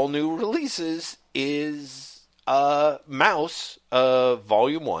under all new releases is Mouse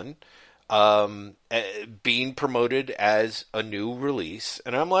Volume 1 being promoted as a new release,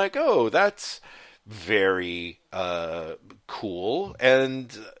 and I'm like, oh, that's very cool,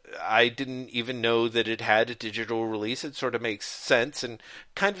 and I didn't even know that it had a digital release. It sort of makes sense and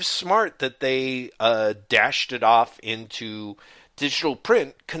kind of smart that they dashed it off into digital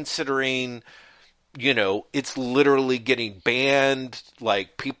print, considering it's literally getting banned.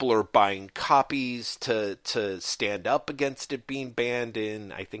 Like, people are buying copies to stand up against it being banned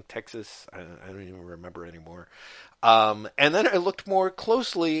in, I think, Texas. I don't even remember anymore. And then I looked more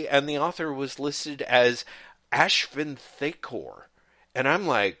closely, and the author was listed as Ashvin Thakor. And I'm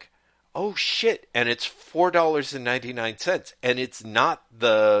like, oh shit. And it's $4.99. And it's not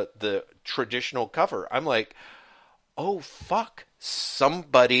the traditional cover. I'm like, oh fuck.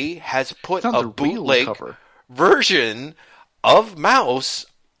 Somebody has put a bootleg version of Mouse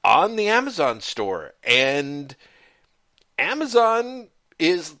on the Amazon store. And Amazon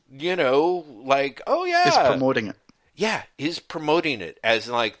is, like, oh yeah. Is promoting it. Yeah, is promoting it as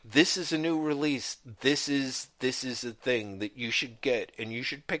like, this is a new release. This is a thing that you should get and you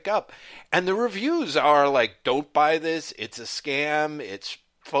should pick up. And the reviews are like, don't buy this. It's a scam. It's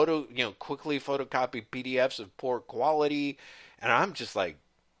quickly photocopied PDFs of poor quality. And I'm just like,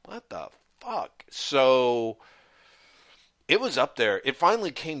 what the fuck? So it was up there. It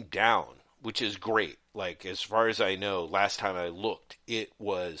finally came down, which is great. Like, as far as I know, last time I looked, it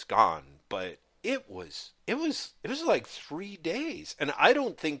was gone. But it was like 3 days. And I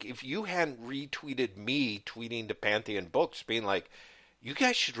don't think, if you hadn't retweeted me tweeting to Pantheon Books being like, you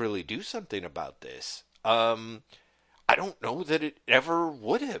guys should really do something about this, I don't know that it ever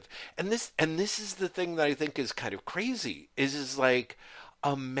would have. And this is the thing that I think is kind of crazy, is like,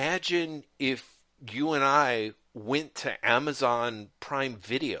 imagine if you and I went to Amazon Prime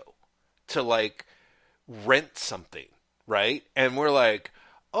Video to like rent something, right? And we're like,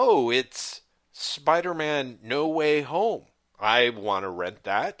 oh, it's Spider-Man No Way Home. I want to rent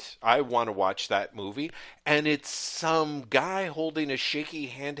that. I want to watch that movie. And it's some guy holding a shaky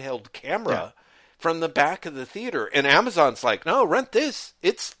handheld camera from the back of the theater. And Amazon's like, no, rent this.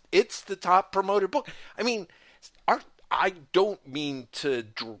 It's the top promoted book. I mean, I don't mean to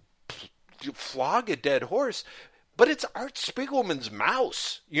flog a dead horse, but it's Art Spiegelman's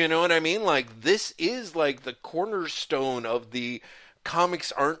Mouse. You know what I mean? Like, this is like the cornerstone of the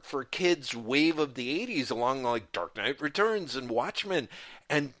comics aren't for kids wave of the 80s, along like Dark Knight Returns and Watchmen,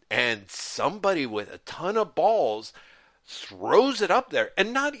 and somebody with a ton of balls throws it up there,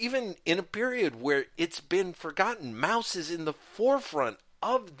 and not even in a period where it's been forgotten. Mouse is in the forefront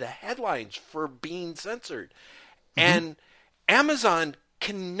of the headlines for being censored. And Amazon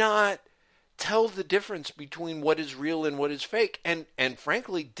cannot tell the difference between what is real and what is fake, and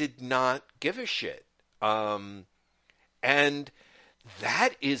frankly did not give a shit. And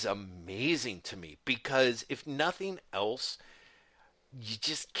that is amazing to me, because if nothing else, you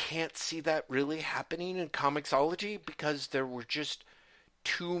just can't see that really happening in Comixology, because there were just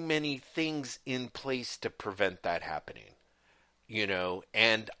too many things in place to prevent that happening.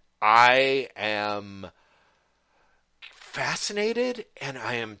 And I am fascinated, and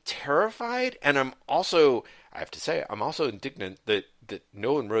I am terrified, and I'm also, I have to say, I'm also indignant that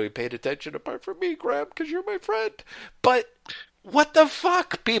no one really paid attention apart from me, Graham, because you're my friend. But what the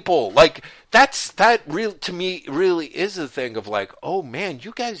fuck, people? Like, that real to me really is a thing of like, oh man,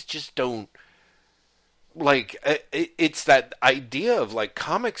 you guys just don't, like, it's that idea of like,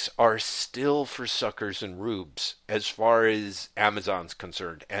 comics are still for suckers and rubes as far as Amazon's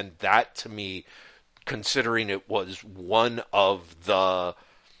concerned. And that, to me, considering it was one of the,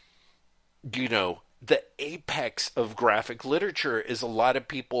 the apex of graphic literature, is a lot of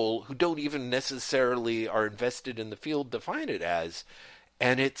people who don't even necessarily are invested in the field define it as,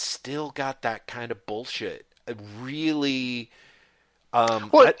 and it's still got that kind of bullshit. It really,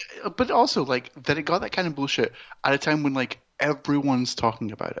 but also like that it got that kind of bullshit at a time when like everyone's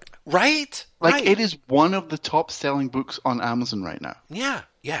talking about it, right? Like, right. It is one of the top selling books on Amazon right now. Yeah.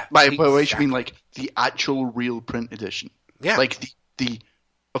 By the way, I mean like the actual real print edition. Yeah, like the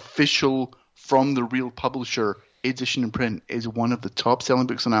official from the real publisher edition in print is one of the top selling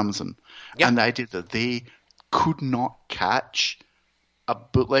books on Amazon. Yeah. And the idea that they could not catch a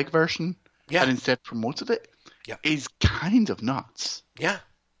bootleg version and instead promoted it is kind of nuts. Yeah.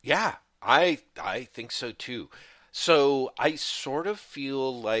 I think so too. So I sort of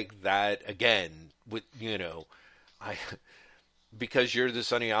feel like that again with, because you're the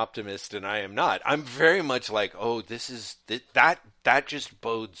sunny optimist and I am not. I'm very much like, oh, this is that just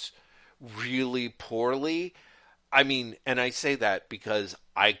bodes really poorly. I mean, and I say that because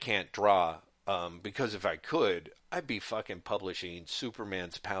I can't draw. Because if I could, I'd be fucking publishing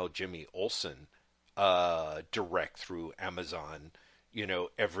Superman's pal Jimmy Olsen direct through Amazon,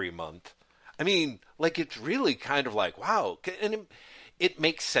 every month. I mean, like, it's really kind of like, wow. And it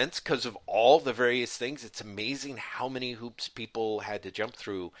makes sense because of all the various things. It's amazing how many hoops people had to jump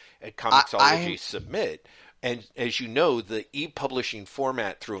through at Comixology Submit. And as you know, the e-publishing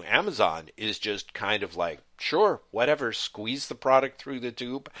format through Amazon is just kind of like, sure, whatever, squeeze the product through the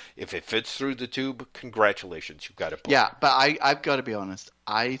tube. If it fits through the tube, congratulations, you've got it. Yeah, but I've got to be honest.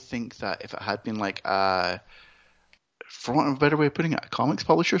 I think that if it had been like, for want of a better way of putting it, a comics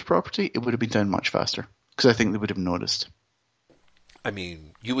publisher's property, it would have been done much faster. Because I think they would have noticed. I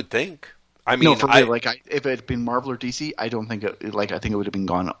mean, you would think. I mean, no, for real. If it had been Marvel or DC, I don't think it. I think it would have been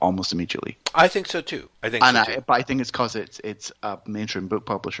gone almost immediately. I think so too. But I think it's because it's a mainstream book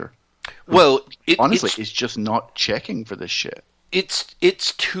publisher. Well, honestly, it's just not checking for this shit.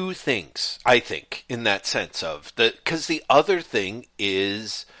 It's two things, I think, in that sense of because the other thing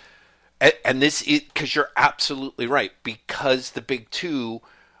is, and this is because you're absolutely right, because the big two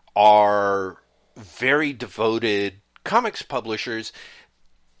are very devoted comics publishers.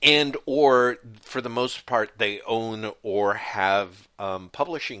 And or, for the most part, they own or have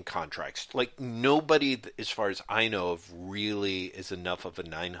publishing contracts. Like, nobody, as far as I know of, really is enough of a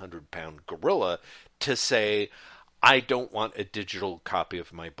 900-pound gorilla to say, I don't want a digital copy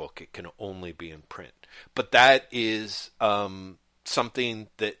of my book. It can only be in print. But that is something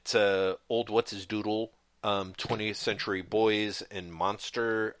that old What's-His-Doodle, 20th Century Boys and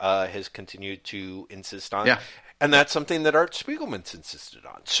Monster has continued to insist on. Yeah. And that's something that Art Spiegelman's insisted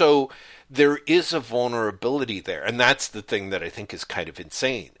on. So there is a vulnerability there. And that's the thing that I think is kind of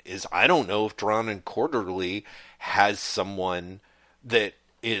insane, is I don't know if Drawn and Quarterly has someone that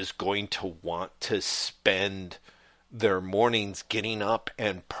is going to want to spend their mornings getting up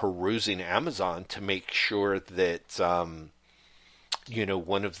and perusing Amazon to make sure that,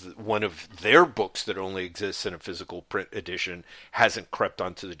 one of their books that only exists in a physical print edition hasn't crept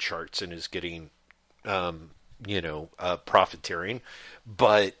onto the charts and is getting... profiteering,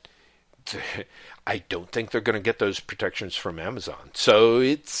 but I don't think they're going to get those protections from Amazon. So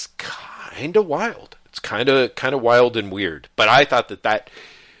it's kind of wild. It's kind of wild and weird. But I thought that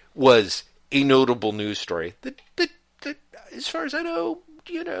was a notable news story that, as far as I know,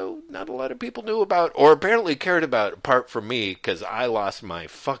 not a lot of people knew about or apparently cared about, apart from me, because I lost my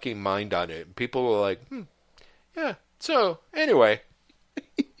fucking mind on it. People were like, yeah. So anyway.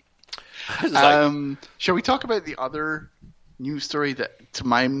 Shall we talk about the other news story that, to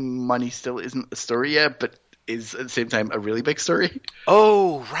my money, still isn't a story yet, but is at the same time a really big story?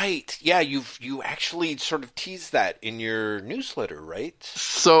 Oh, right. Yeah, you actually sort of teased that in your newsletter, right?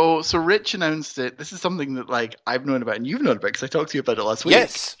 So Rich announced it. This is something that I've known about and you've known about because I talked to you about it last week.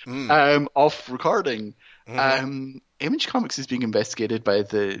 Yes. Off recording. Mm-hmm. Image Comics is being investigated by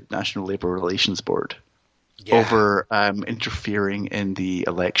the National Labor Relations Board over interfering in the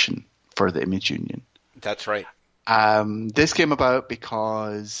election for the Image Union. That's right. This came about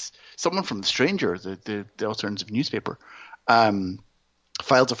because someone from The Stranger, the alternative newspaper,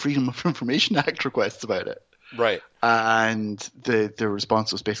 filed a Freedom of Information Act request about it. Right. And the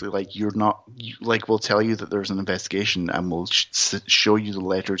response was basically we'll tell you that there's an investigation and we'll show you the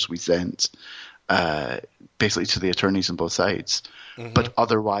letters we sent, basically to the attorneys on both sides. Mm-hmm. But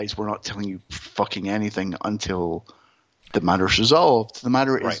otherwise, we're not telling you fucking anything until the matter is resolved. The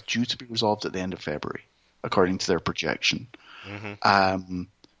matter is due to be resolved at the end of February, according to their projection. Mm-hmm.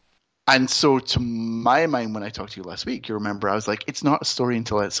 And so, to my mind, when I talked to you last week, you remember I was like, it's not a story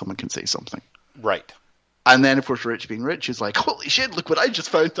until someone can say something. Right. And then, of course, Rich being Rich is like, holy shit, look what I just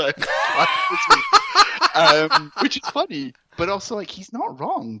found out. Which is funny, but also, he's not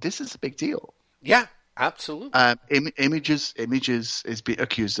wrong. This is a big deal. Yeah, absolutely. Images is being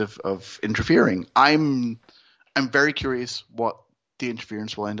accused of interfering. I'm very curious what the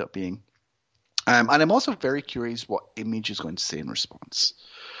interference will end up being. And I'm also very curious what Image is going to say in response.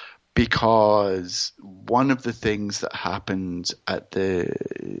 Because one of the things that happened I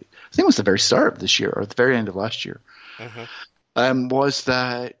think it was the very start of this year, or at the very end of last year, was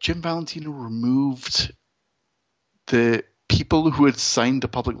that Jim Valentino removed the people who had signed a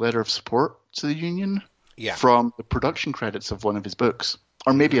public letter of support to the union from the production credits of one of his books.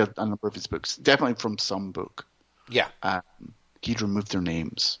 Or maybe a number of his books. Definitely from some book. Yeah. He'd removed their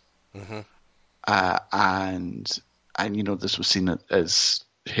names. Mm-hmm. And this was seen as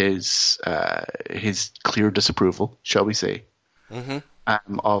his clear disapproval, shall we say,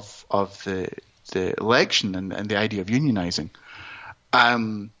 of the election and the idea of unionizing.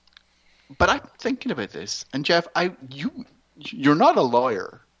 But I'm thinking about this, and Jeff, you're not a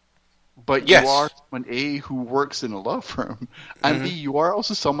lawyer, but you are someone A, who works in a law firm, and B, you are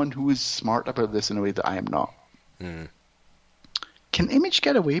also someone who is smart about this in a way that I am not. Mm. Can Image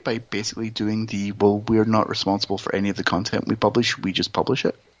get away by basically doing we're not responsible for any of the content we publish, we just publish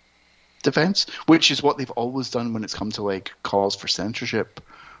it defense? Which is what they've always done when it's come to calls for censorship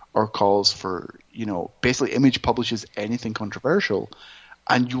or calls for, basically Image publishes anything controversial,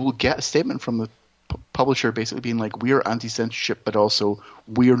 and you will get a statement from the publisher basically being like, we are anti-censorship, but also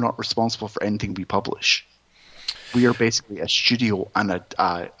we are not responsible for anything we publish. We are basically a studio and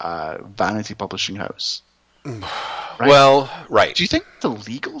a vanity publishing house. Right? Well, right. Do you think the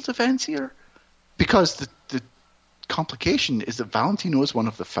legal defense here? Because the complication is that Valentino is one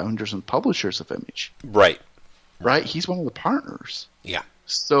of the founders and publishers of Image. Right. Right? He's one of the partners. Yeah.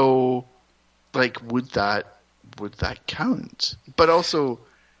 So, would that count? But also,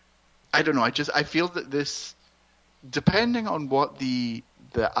 I don't know. I feel that this, depending on what the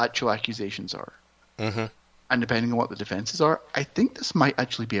actual accusations are, mm-hmm. and depending on what the defenses are, I think this might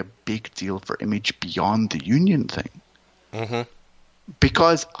actually be a big deal for Image beyond the union thing. Mm-hmm.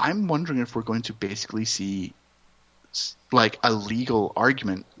 Because I'm wondering if we're going to basically see a legal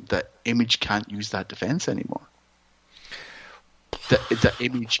argument that Image can't use that defense anymore. That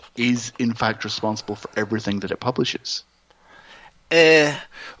Image is in fact responsible for everything that it publishes.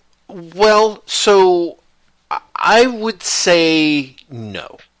 Well, so I would say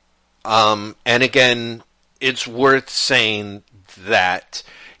no. And again, it's worth saying that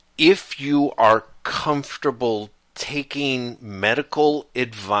if you are comfortable taking medical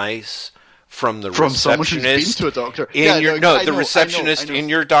advice from the receptionist, someone who's been to a doctor, the receptionist in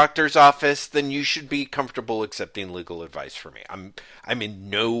your doctor's office, then you should be comfortable accepting legal advice from me. I'm in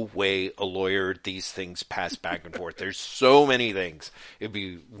no way a lawyer. These things pass back and forth. There's so many things. It'd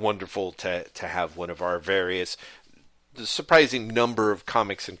be wonderful to have one of our various, the surprising number of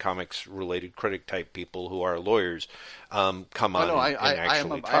comics and comics related critic type people who are lawyers come on and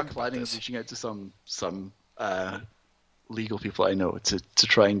actually talk about this. I'm reaching out to some legal people I know to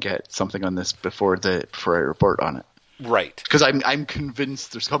try and get something on this before I report on it. Right. Because I'm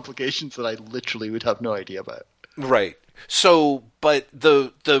convinced there's complications that I literally would have no idea about. Right. So, but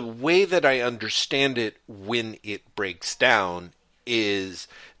the way that I understand it when it breaks down is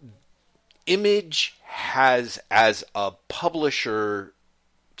Image has, as a publisher,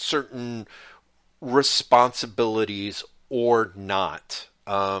 certain responsibilities or not.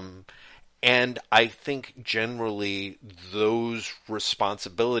 And I think generally those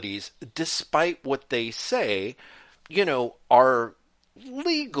responsibilities, despite what they say, are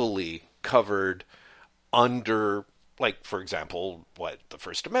legally covered under, for example, the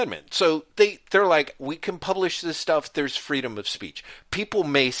First Amendment. So they're like, we can publish this stuff. There's freedom of speech. People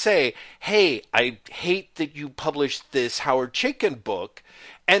may say, hey, I hate that you published this Howard Chaykin book.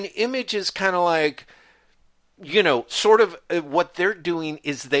 And Image is kind of like, sort of what they're doing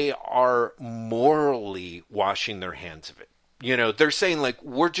is they are morally washing their hands of it. They're saying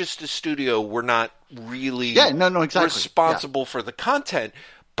we're just a studio. We're not really exactly. responsible for the content.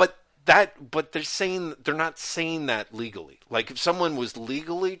 But they're not saying that legally. If someone was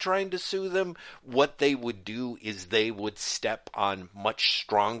legally trying to sue them, what they would do is they would step on much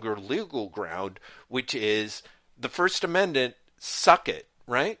stronger legal ground, which is the First Amendment, suck it,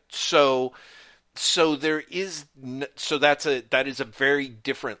 right? So that is a very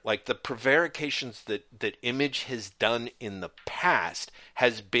different, the prevarications that Image has done in the past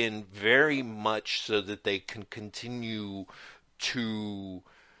has been very much so that they can continue to,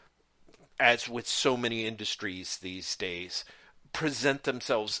 as with so many industries these days, present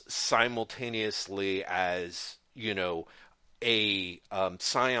themselves simultaneously as, a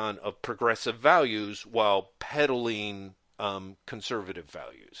scion of progressive values while peddling conservative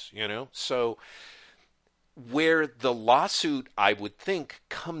values, So where the lawsuit, I would think,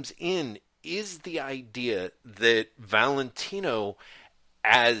 comes in is the idea that Valentino,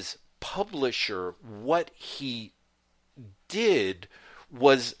 as publisher, what he did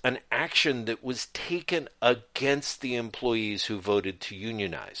was an action that was taken against the employees who voted to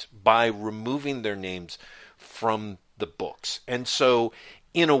unionize by removing their names from the books. And so,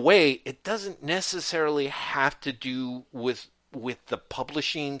 in a way, it doesn't necessarily have to do with the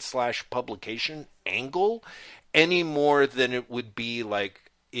publishing/publication angle any more than it would be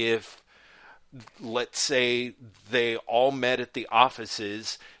if, let's say, they all met at the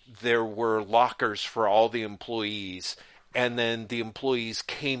offices, there were lockers for all the employees, and then the employees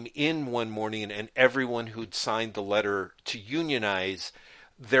came in one morning and everyone who'd signed the letter to unionize,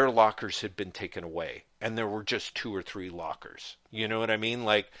 their lockers had been taken away. And there were just 2 or 3 lockers. You know what I mean?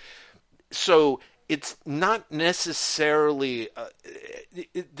 So it's not necessarily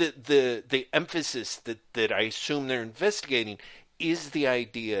the emphasis that I assume they're investigating is the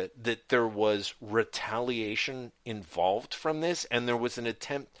idea that there was retaliation involved from this, and there was an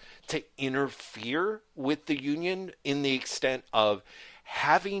attempt to interfere with the union in the extent of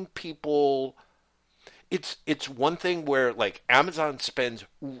having people. it's one thing where like Amazon spends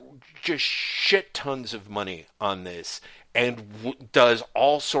just shit tons of money on this and does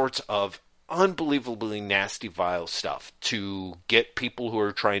all sorts of unbelievably nasty, vile stuff to get people who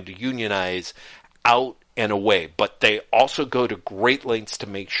are trying to unionize out and away. But they also go to great lengths to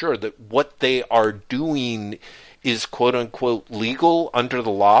make sure that what they are doing is quote unquote legal under the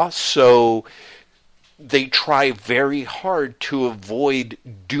law. So they try very hard to avoid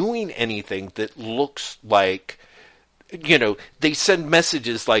doing anything that looks like, they send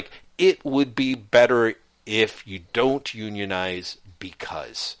messages like, it would be better if you don't unionize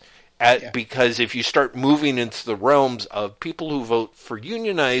because. Because if you start moving into the realms of people who vote for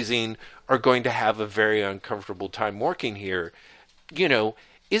unionizing are going to have a very uncomfortable time working here,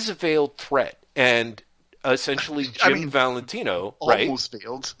 is a veiled threat. And essentially Jim Valentino, almost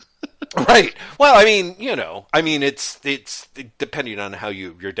failed. Right. Well, it's depending on how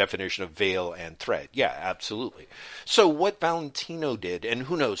your definition of veil and threat. Yeah, absolutely. So what Valentino did, and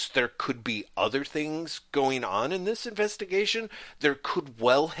who knows, there could be other things going on in this investigation. There could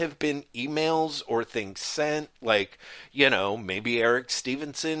well have been emails or things sent, like, maybe Eric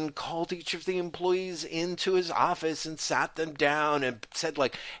Stevenson called each of the employees into his office and sat them down and said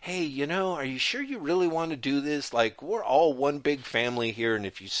like, hey, are you sure you really want to do this? Like, we're all one big family here, and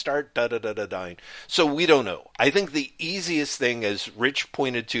if you start dying. So we don't know. I think the easiest thing, as Rich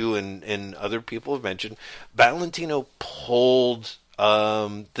pointed to and other people have mentioned, Valentino pulled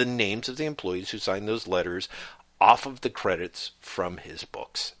the names of the employees who signed those letters off of the credits from his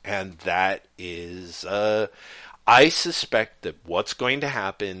books. And that is, I suspect that what's going to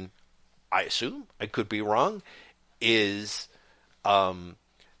happen, I assume, I could be wrong, is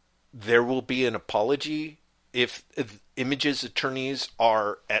there will be an apology if Image's attorneys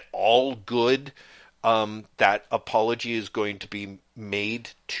are at all good. That apology is going to be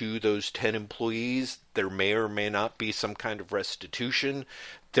made to those 10 employees. There may or may not be some kind of restitution.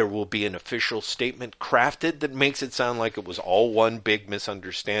 There will be an official statement crafted that makes it sound like it was all one big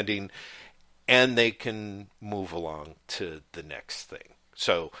misunderstanding, and they can move along to the next thing.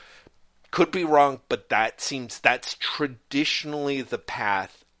 So, could be wrong, but that's traditionally the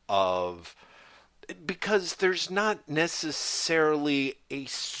path of, because there's not necessarily a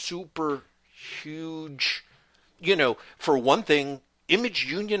super huge, for one thing, Image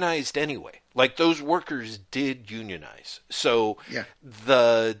unionized anyway. Like, those workers did unionize. So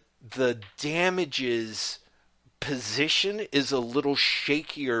the damages position is a little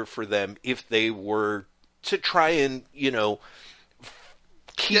shakier for them if they were to try and,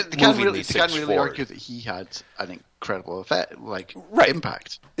 keep moving these things forward. They can't really argue that he had an incredible effect,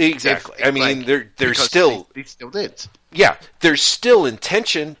 impact. Exactly. There's still... He still did. Yeah, there's still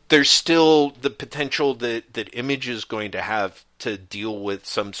intention. There's still the potential that Image is going to have to deal with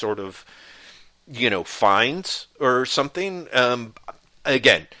some sort of, fines or something.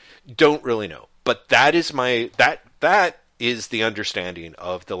 Again, don't really know. But that is that is the understanding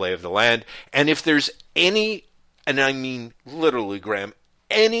of the lay of the land. And if there's any, and I mean literally, Graham,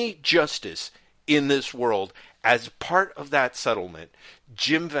 any justice in this world as part of that settlement,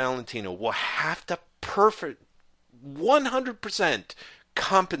 Jim Valentino will have to 100%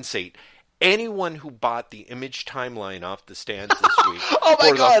 compensate anyone who bought the Image timeline off the stands this week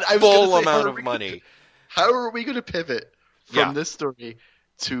for the full amount of money. How are we going to pivot from this story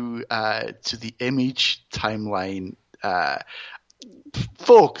to the Image timeline?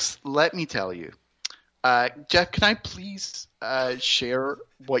 Folks, let me tell you. Jeff, can I please share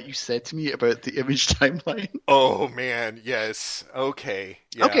what you said to me about the Image timeline? Oh, man, yes. Okay.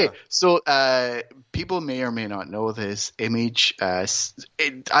 Yeah. Okay, so people may or may not know this. Image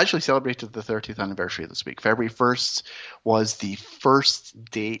it actually celebrated the 30th anniversary this week. February 1st was the first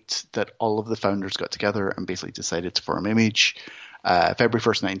date that all of the founders got together and basically decided to form Image. February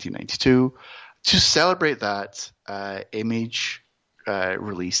 1st, 1992. To celebrate that, Image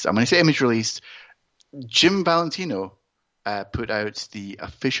released, I'm going to say Image released, Jim Valentino put out the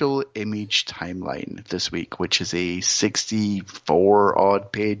official Image timeline this week, which is a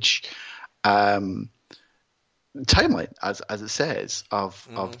 64-odd page timeline, as it says, of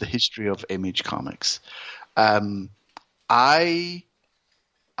the history of Image Comics. I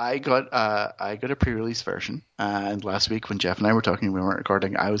got a pre-release version, and last week when Jeff and I were talking, we weren't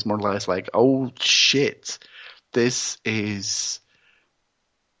recording, I was more or less like, oh shit, this is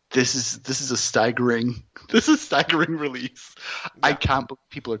a staggering release. Yeah. I can't believe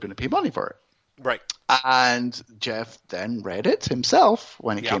people are going to pay money for it. Right. And Jeff then read it himself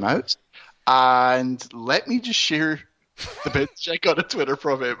when it came out. And let me just share The message I got on Twitter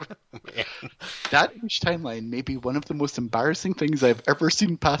from him. Man. That image timeline may be one of the most embarrassing things I've ever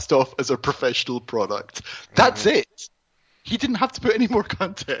seen passed off as a professional product. That's it. He didn't have to put any more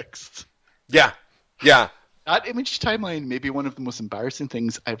context. Yeah. That image timeline may be one of the most embarrassing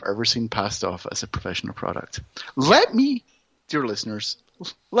things I've ever seen passed off as a professional product. Let me, dear listeners,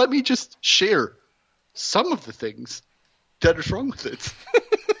 let me just share some of the things that is wrong with it.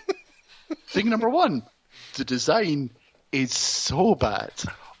 Thing number one, the design is so bad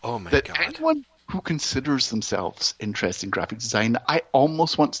Oh my that God. anyone who considers themselves interested in graphic design, I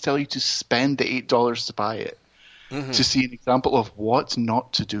almost want to tell you to spend the $8 to buy it to see an example of what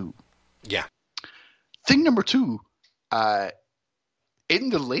not to do. Yeah. Thing number two, in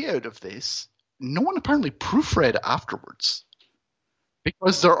the layout of this, no one apparently proofread afterwards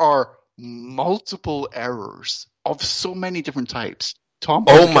because there are multiple errors of so many different types. Tom,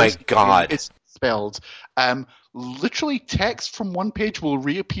 Oh my God. It's spelled. Literally, text from one page will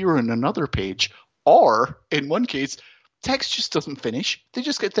reappear in another page, or in one case, text just doesn't finish. They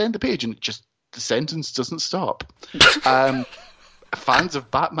just get to the end of the page, and the sentence doesn't stop. Fans of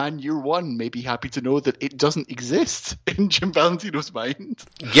Batman Year One may be happy to know that it doesn't exist in Jim Valentino's mind.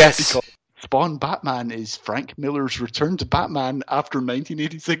 Yes. Because Spawn Batman is Frank Miller's return to Batman after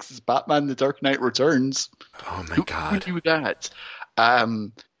 1986's Batman The Dark Knight Returns. Oh my Who God. knew that?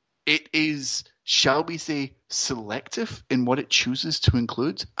 It is, shall we say, selective in what it chooses to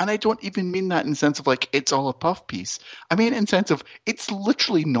include. And I don't even mean that in the sense of like, it's all a puff piece. I mean in the sense of, it's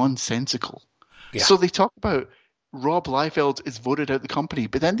literally nonsensical. Yeah. So they talk about Rob Liefeld is voted out the company,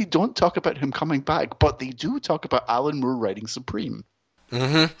 but then they don't talk about him coming back, but they do talk about Alan Moore writing Supreme.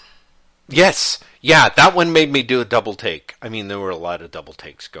 Yes. Yeah, that one made me do a double take. I mean, there were a lot of double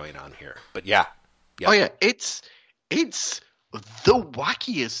takes going on here. But yeah. Oh yeah, it's the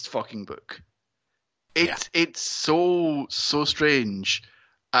wackiest fucking book. It's so strange.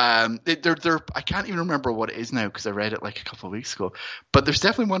 I can't even remember what it is now because I read it like a couple of weeks ago. But there's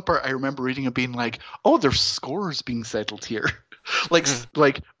definitely one part I remember reading and being like, "Oh, there's scores being settled here." like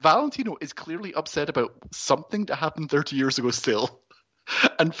Valentino is clearly upset about something that happened 30 years ago still,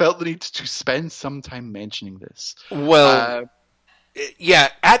 and felt the need to spend some time mentioning this. Well,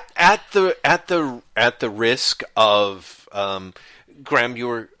 yeah, at the risk of Graham, you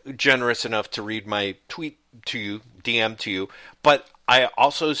were generous enough to read my tweet to you, DM to you, but I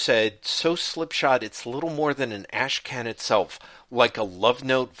also said, so Slipshot, it's little more than an ash can itself, like a love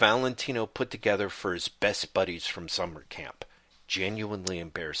note Valentino put together for his best buddies from summer camp. Genuinely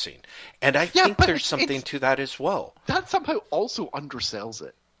embarrassing. And I think there's something to that as well. That somehow also undersells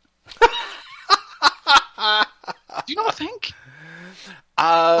it. Do you not think?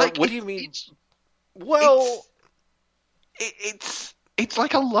 What do you mean? It's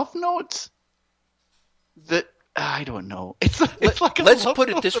like a love note that I don't know. It's like a let's love put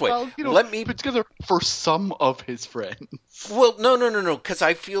it note this that way. Valentino Let me put together for some of his friends. Well, no, because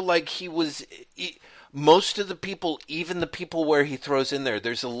I feel like most of the people, even the people where he throws in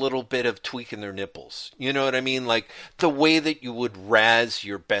there's a little bit of tweaking their nipples. You know what I mean? Like the way that you would razz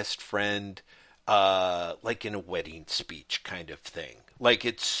your best friend, like in a wedding speech kind of thing. Like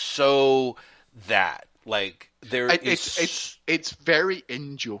it's so that, like it's very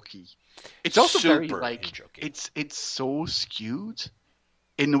in-jokey. It's also very like in-jokey. it's so skewed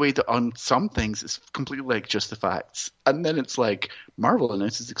in the way that on some things it's completely like just the facts, and then it's like Marvel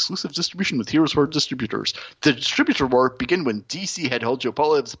announces exclusive distribution with Heroes World distributors. The distributor war begin when DC head Holger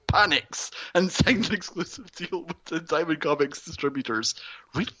Polevs panics and signs an exclusive deal with the Diamond Comics distributors.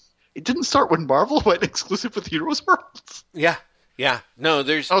 Really? It didn't start when Marvel went exclusive with Heroes World. Yeah. No,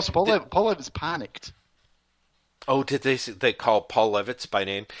 there's. Oh, so Polev is panicked. Oh, did they call Paul Levitz by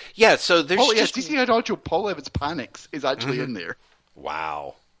name? Yeah, so there's DC head Holger Polevs panics is actually in there.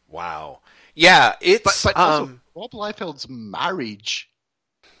 Wow. Yeah, it's but also Rob Liefeld's marriage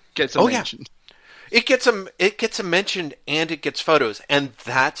gets a mention. It gets a mention and it gets photos, and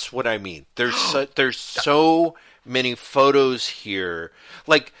that's what I mean. There's so many photos here.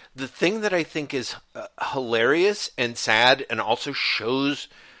 Like the thing that I think is hilarious and sad, and also shows.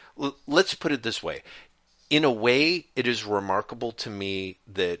 Let's put it this way. In a way, it is remarkable to me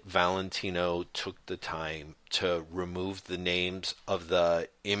that Valentino took the time to remove the names of the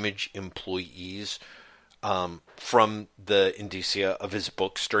Image employees from the indicia of his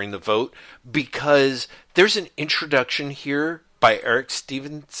books during the vote, because there's an introduction here by Eric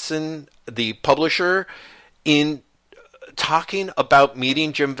Stevenson, the publisher, in talking about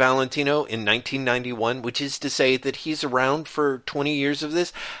meeting Jim Valentino in 1991, which is to say that he's around for 20 years of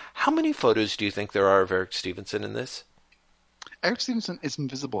this. How many photos do you think there are of Eric Stevenson in this? Eric Stevenson is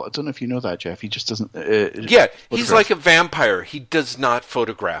invisible. I don't know if you know that, Jeff. He just doesn't. Yeah, he's like a vampire. He does not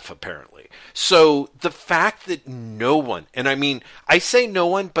photograph, apparently. So the fact that no one, and I mean, I say no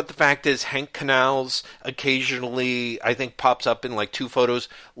one, but the fact is Hank Canals occasionally, I think, pops up in like 2 photos.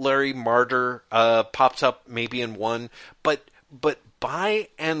 Larry Marder pops up maybe in 1. But by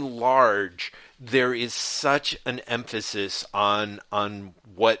and large, there is such an emphasis on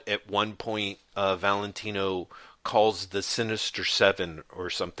what at one point Valentino calls the Sinister Seven or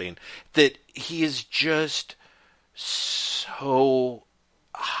something, that he is just so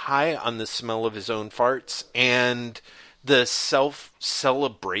high on the smell of his own farts and the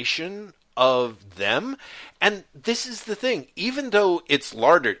self-celebration of them. And this is the thing, even though it's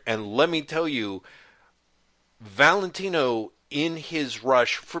lauded, and let me tell you, Valentino, in his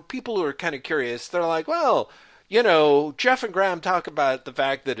rush, for people who are kind of curious, they're like, well, you know, Jeff and Graham talk about the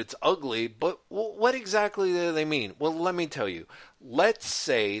fact that it's ugly, but what exactly do they mean? Well, let me tell you. Let's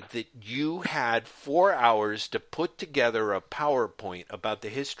say that you had 4 hours to put together a PowerPoint about the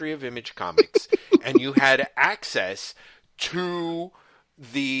history of Image Comics, and you had access to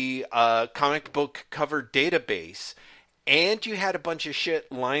the comic book cover database, and you had a bunch of shit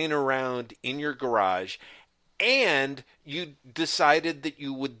lying around in your garage, and you decided that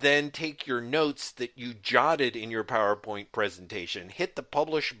you would then take your notes that you jotted in your PowerPoint presentation, hit the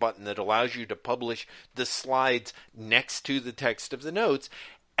publish button that allows you to publish the slides next to the text of the notes,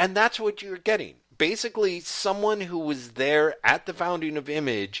 and that's what you're getting. Basically, someone who was there at the founding of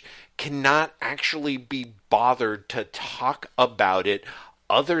Image cannot actually be bothered to talk about it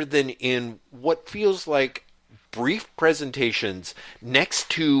other than in what feels like brief presentations next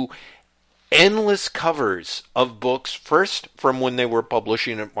to endless covers of books, first from when they were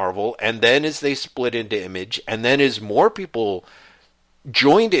publishing at Marvel, and then as they split into Image, and then as more people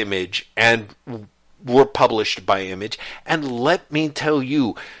joined Image and were published by Image. And let me tell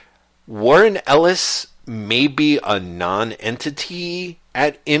you, Warren Ellis may be a non-entity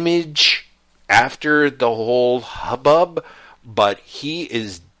at Image after the whole hubbub, but he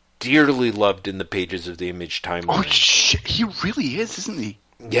is dearly loved in the pages of the Image timeline. Oh, shit, he really is, isn't he?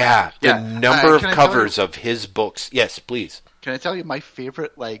 Yeah, the number of covers of his books. Yes, please. Can I tell you my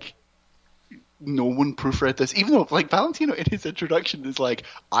favorite, like, no one proofread this, even though, like, Valentino in his introduction is like,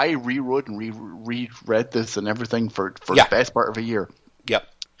 I rewrote and reread this and everything for the best part of a year. Yep.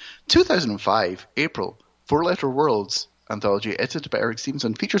 2005, April, 4-Letter Worlds anthology, edited by Eric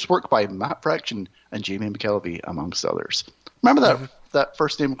Stevenson, features work by Matt Fraction and Jamie McKelvey, amongst others. Remember that? Mm-hmm. That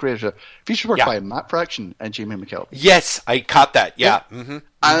first name creator features work by Matt Fraction and Jamie McKelvey. Yes, I caught that. Yeah. Mm-hmm.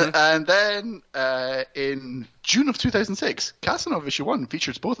 And then in June of 2006, Casanova issue 1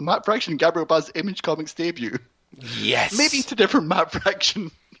 features both Matt Fraction and Gabriel Baz's Image Comics debut. Yes. Maybe it's a different Matt Fraction.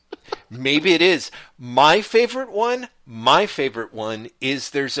 Maybe it is. My favorite one is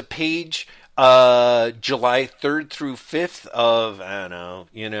there's a page July 3rd through 5th of,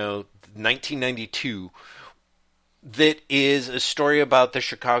 1992, that is a story about the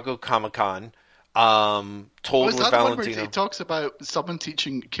Chicago Comic-Con, told with Valentino. It talks about someone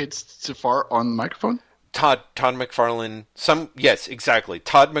teaching kids to fart on the microphone? Todd McFarlane. Yes, exactly.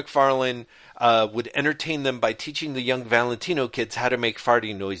 Todd McFarlane would entertain them by teaching the young Valentino kids how to make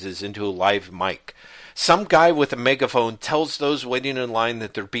farting noises into a live mic. Some guy with a megaphone tells those waiting in line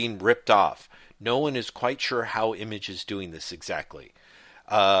that they're being ripped off. No one is quite sure how Image is doing this exactly.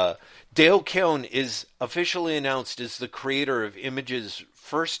 Dale Keown is officially announced as the creator of Image's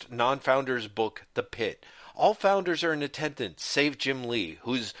first non-founders book, The Pit. All founders are in attendance, save Jim Lee,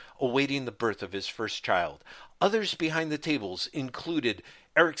 who's awaiting the birth of his first child. Others behind the tables included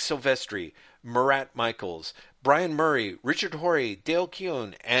Eric Silvestri, Murat Michaels, Brian Murray, Richard Horry, Dale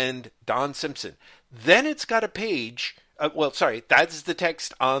Keown, and Don Simpson. Then it's got a page... that's the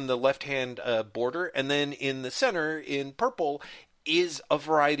text on the left-hand border, and then in the center, in purple, is a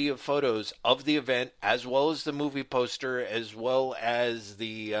variety of photos of the event, as well as the movie poster, as well as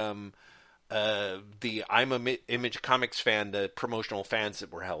the I'm a Image Comics fan, the promotional fans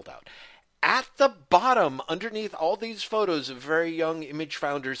that were held out. At the bottom, underneath all these photos of very young Image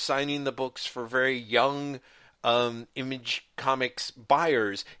founders signing the books for very young Image Comics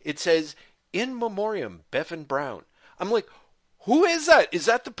buyers, it says, "In Memoriam, Bevan Brown." I'm like, who is that? Is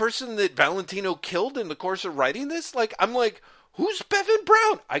that the person that Valentino killed in the course of writing this? I'm like, who's Bevan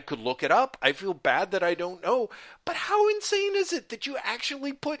Brown? I could look it up. I feel bad that I don't know. But how insane is it that you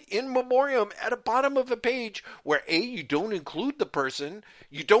actually put in memoriam at the bottom of a page where A, you don't include the person,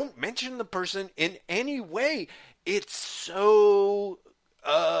 you don't mention the person in any way? It's so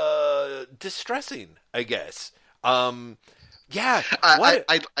distressing, I guess. I'd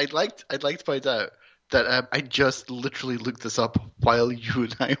like to point out that I just literally looked this up while you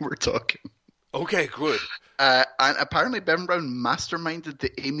and I were talking. Okay, good. And apparently Ben Brown masterminded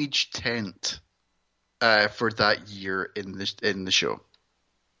the image tent for that year in the show.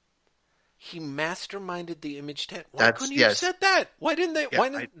 He masterminded the image tent. Why couldn't you have yes. said that? Why didn't they?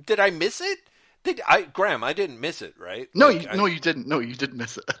 Yeah, did I miss it? Graham, I didn't miss it, right? No, you didn't. No, you didn't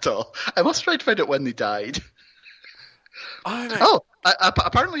miss it at all. I must try to find out when they died.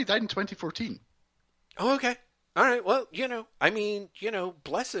 Apparently he died in 2014. Oh, okay. All right. Well,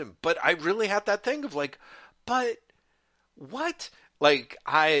 bless him. But I really had that thing of like, but what? Like,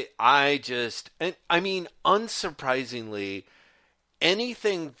 unsurprisingly,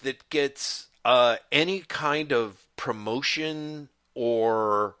 anything that gets any kind of promotion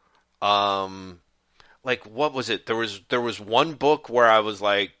or like, what was it? There was one book where I was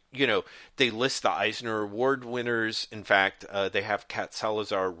like, they list the Eisner Award winners. In fact, they have Kat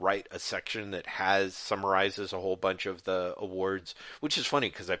Salazar write a section that summarizes a whole bunch of the awards, which is funny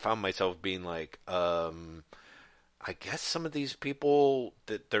because I found myself being like, I guess some of these people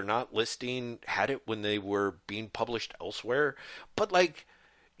that they're not listing had it when they were being published elsewhere. But like,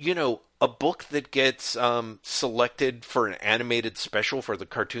 a book that gets selected for an animated special for the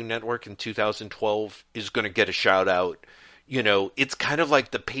Cartoon Network in 2012 is going to get a shout out. It's kind of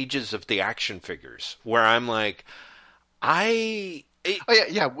like the pages of the action figures where I'm like, we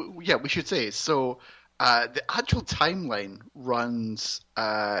should say. So the actual timeline runs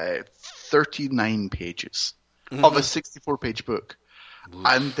 39 pages of a 64-page book. Oof.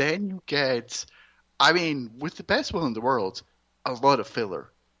 And then you get, with the best will in the world, a lot of filler.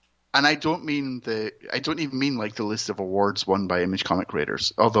 And I don't even mean like the list of awards won by Image Comic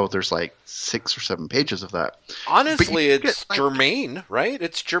creators, although there's like 6 or 7 pages of that. Honestly, it's germane, right?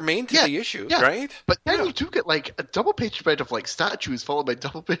 It's germane to the issue, right? But then you do get like a double-page spread of like statues followed by a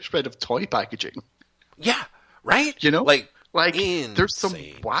double-page spread of toy packaging. Yeah, right? Like there's some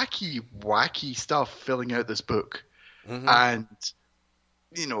wacky stuff filling out this book. Mm-hmm. And,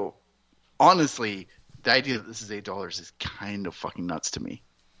 honestly, the idea that this is $8 is kind of fucking nuts to me.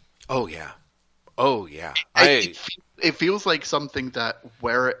 Oh yeah. It feels like something that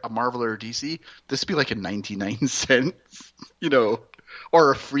were a Marvel or a DC, this would be like a 99 cents,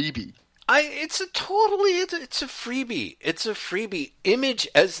 or a freebie. It's a freebie. It's a freebie. Image,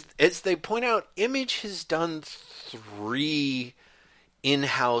 as they point out, Image has done 3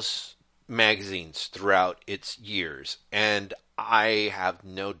 in-house magazines throughout its years, and I have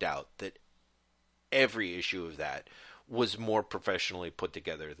no doubt that every issue of that was more professionally put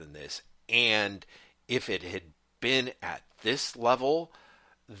together than this. And if it had been at this level,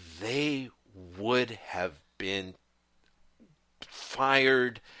 they would have been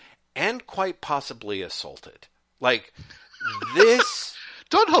fired and quite possibly assaulted. Like, this...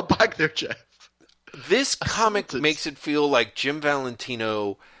 Don't hold back there, Jeff. This comic makes it feel like Jim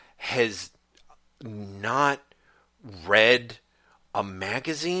Valentino has not read a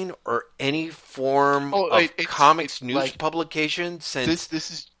magazine or any form of comics news publication since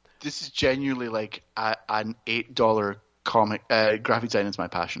this is genuinely like an $8 comic. Graphic design is my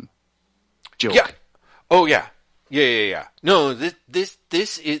passion. Joke. Yeah. Oh yeah. Yeah. No, this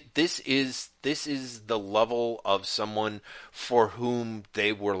is the level of someone for whom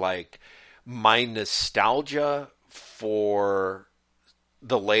they were like, my nostalgia for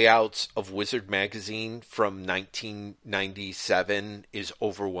the layouts of Wizard magazine from 1997 is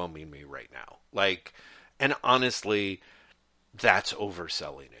overwhelming me right now. Like, and honestly, that's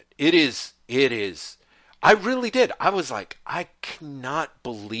overselling it. It is. I really did. I was like, I cannot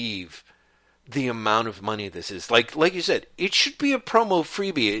believe the amount of money this is. Like you said, it should be a promo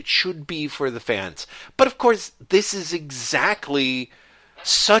freebie. It should be for the fans. But of course, this is exactly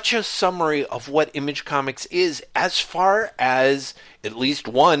such a summary of what Image Comics is, as far as at least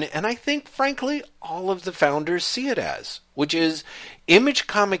one, and I think, frankly, all of the founders see it as, which is Image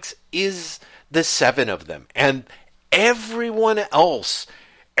Comics is the 7 of them. And everyone else,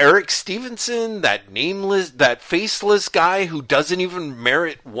 Eric Stevenson, that faceless guy who doesn't even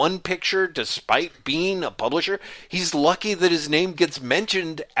merit one picture despite being a publisher, he's lucky that his name gets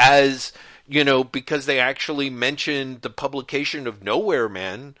mentioned as... because they actually mentioned the publication of Nowhere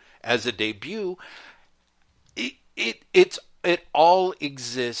Man as a debut. It all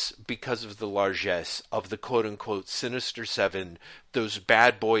exists because of the largesse of the quote-unquote Sinister Seven, those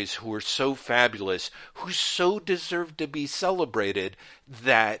bad boys who are so fabulous, who so deserve to be celebrated,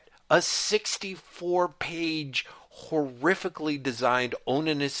 that a 64-page, horrifically designed,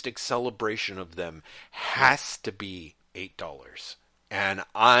 onanistic celebration of them has to be $8. And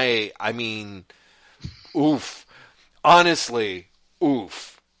I mean, oof. Honestly,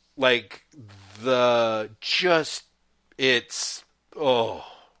 oof. Like, I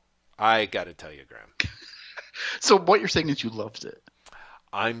gotta tell you, Graham. So what you're saying is you loved it.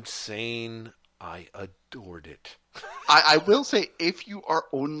 I'm saying I adored it. I will say, if you are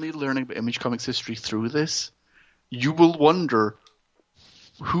only learning about Image Comics history through this, you will wonder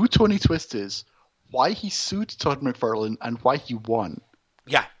who Tony Twist is, why he sued Todd McFarlane, and why he won.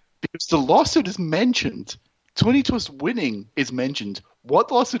 Yeah. Because the lawsuit is mentioned. Tony Twist winning is mentioned. What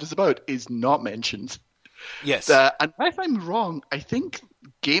the lawsuit is about is not mentioned. Yes. And if I'm wrong, I think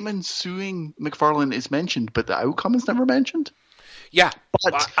Gaiman suing McFarlane is mentioned, but the outcome is never mentioned. Yeah.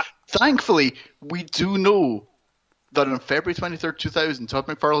 But thankfully, we do know that on February 23rd, 2000, Todd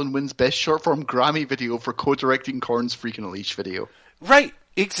McFarlane wins Best Short Form Grammy Video for co-directing Korn's Freakin' Unleashed video. Right,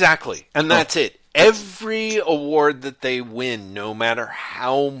 exactly. And that's it. Every award that they win, no matter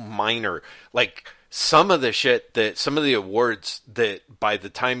how minor, like some of the awards that by the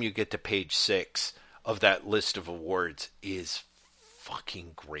time you get to page 6 of that list of awards is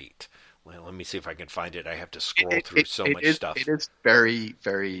fucking great. Well, let me see if I can find it. I have to scroll through so much stuff. It is very,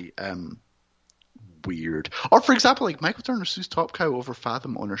 very weird. Or, for example, like Michael Turner sues Top Cow over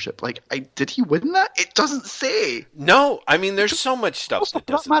Fathom ownership. Like, did he win that? It doesn't say. No, I mean, there's so much stuff that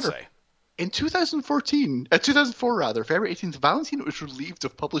doesn't say. In 2004, February 18th, Valentino was relieved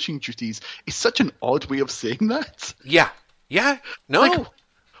of publishing duties. Is such an odd way of saying that. Yeah. No. Like,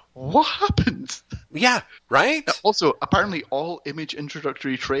 what happened? Yeah, right? Also, apparently all Image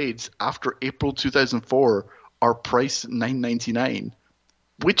introductory trades after April 2004 are priced at $9.99,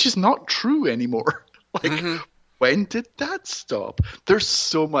 which is not true anymore. Like, when did that stop? There's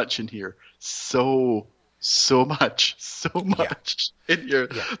so much in here. So much in here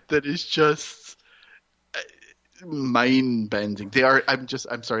that is just mind-bending. I'm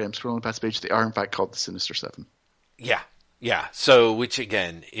sorry, I'm scrolling past the page. They are, in fact, called the Sinister Seven. Yeah. So, which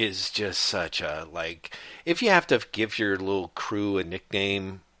again is just such a, like, if you have to give your little crew a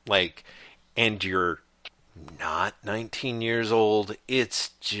nickname, like, and you're not 19 years old, it's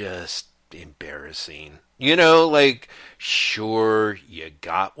just embarrassing. You know, like, sure, you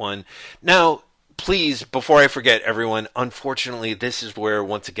got one. Now, please, before I forget, everyone, unfortunately, this is where,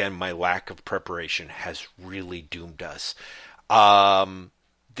 once again, my lack of preparation has really doomed us.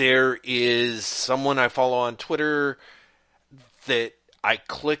 There is someone I follow on Twitter that I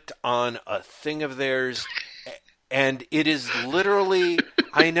clicked on a thing of theirs, and it is literally,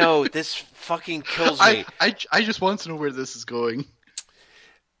 I know, this fucking kills me. I just want to know where this is going.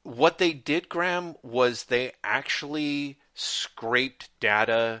 What they did, Graham, was they actually scraped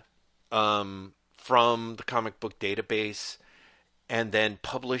data from the comic book database and then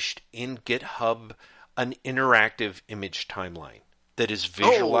published in GitHub an interactive image timeline that is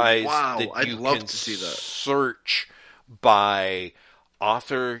visualized. That I'd you love can to see that. Search by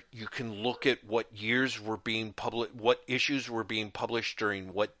author. You can look at what years were being published, what issues were being published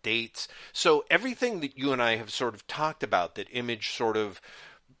during what dates. So everything that you and I have sort of talked about, that Image sort of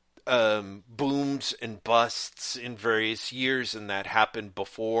booms and busts in various years, and that happened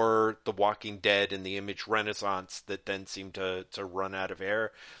before The Walking Dead and the Image Renaissance that then seemed to run out of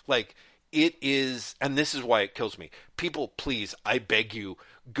air. Like, it is, and this is why it kills me. People, please, I beg you,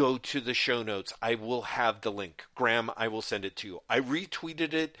 go to the show notes. I will have the link. Graham, I will send it to you. I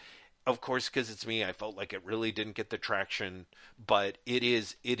retweeted it, of course, because it's me. I felt like it really didn't get the traction, but it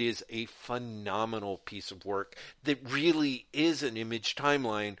is a phenomenal piece of work that really is an Image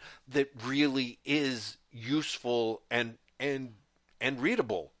timeline that really is useful and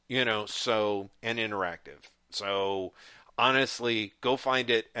readable, you know, so, and interactive. So honestly, go find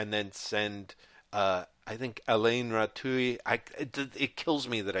it and then send, I think Alain Ratouille, it kills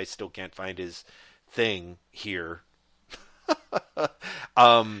me that I still can't find his thing here.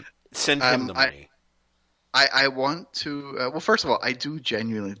 Send him the money. I want to. Well, first of all, I do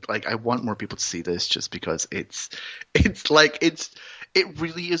genuinely like. I want more people to see this, just because it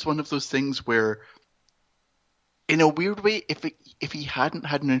really is one of those things where, in a weird way, if he hadn't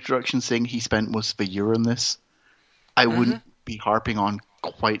had an introduction saying he spent most of the year on this, I wouldn't be harping on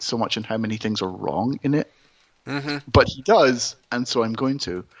quite so much on how many things are wrong in it. But he does, and so I'm going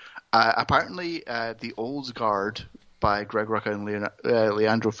to. Apparently, The Old Guard by Greg Rucka and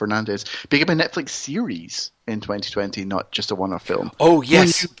Leandro Fernandez became a Netflix series in 2020, not just a one-off film. Oh,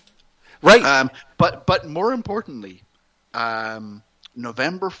 yes. Right. But more importantly,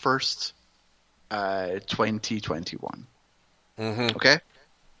 November 1st, 2021. Okay?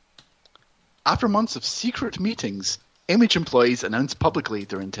 After months of secret meetings, Image employees announced publicly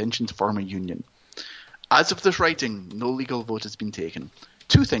their intention to form a union. As of this writing, no legal vote has been taken.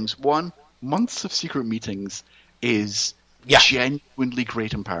 Two things. One, months of secret meetings is genuinely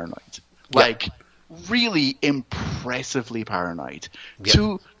great and paranoid. like really impressively paranoid. Yep.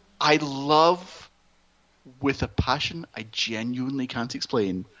 To I love with a passion I genuinely can't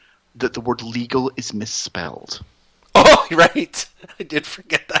explain that the word legal is misspelled. Oh, right. I did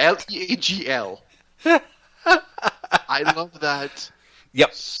forget that. Leagl. I love that.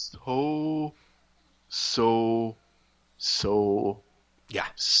 Yep. So Yeah.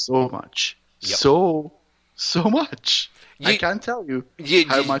 so much. Yep. So much. I can't tell you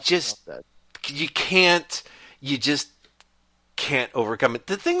how much I love that. You just can't overcome it.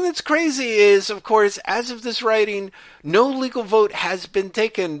 The thing that's crazy is, of course, as of this writing, no legal vote has been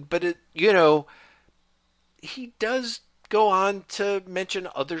taken, but he does go on to mention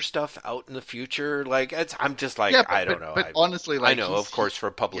other stuff out in the future. Like I'm just like, I don't know. But honestly, like, I know, of course,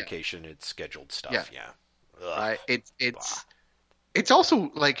 for publication, it's scheduled stuff. Yeah. Right. It's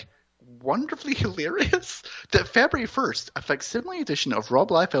also like wonderfully hilarious that February 1st, a facsimile edition of Rob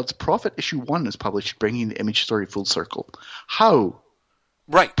Liefeld's Prophet Issue 1 is published, bringing the Image story full circle. How?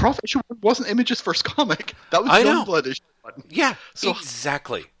 Right. Prophet Issue 1 wasn't Image's first comic. That was Youngblood Issue 1. Yeah, so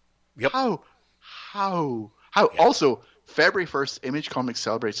exactly. Yep. How? Yeah. Also, February 1st, Image Comics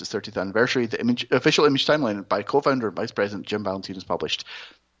celebrates its 30th anniversary. The official Image timeline by co-founder and vice president Jim Valentine is published.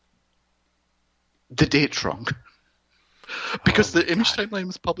 The date's wrong. Because the Image timeline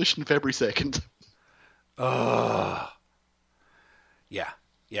was published on February 2nd.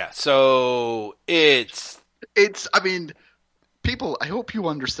 Yeah. So it's. I mean, people, I hope you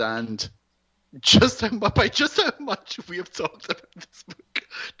understand just how much we have talked about this book.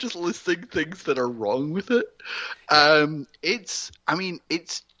 Just listing things that are wrong with it.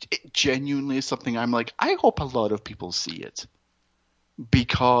 It genuinely is something I'm like, I hope a lot of people see it.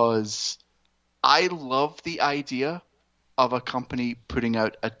 Because I love the idea of a company putting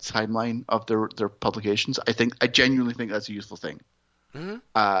out a timeline of their publications. I genuinely think that's a useful thing.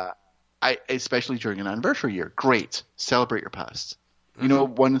 Mm-hmm. Especially during an anniversary year. Great. Celebrate your past. Mm-hmm. You know,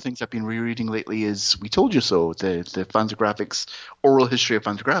 one of the things I've been rereading lately is We Told You So, the Fantagraphics oral history of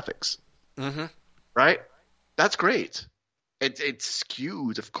Fantagraphics. Mm-hmm. Right? That's great. It's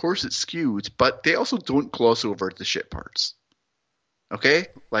skewed. Of course it's skewed, but they also don't gloss over the shit parts. Okay?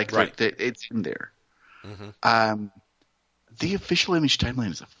 Like, right. It's in there. Mm-hmm. The official Image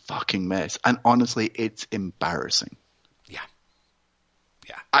timeline is a fucking mess, and honestly, it's embarrassing. Yeah.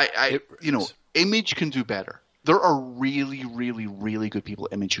 Image can do better. There are really, really, really good people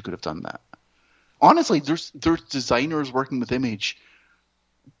at Image who could have done that. Honestly, there's designers working with Image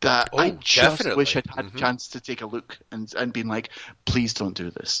that I just definitely. Wish I'd had a chance to take a look and been like, please don't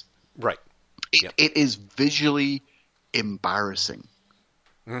do this. Right. It is visually embarrassing.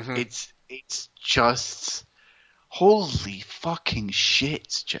 Mm-hmm. It's just holy fucking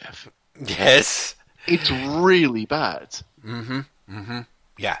shit, Jeff. Yes. It's really bad. Mm-hmm. Mm-hmm.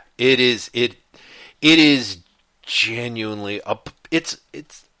 Yeah, it is. It is genuinely up. It's.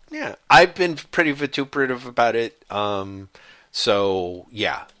 Yeah, I've been pretty vituperative about it. So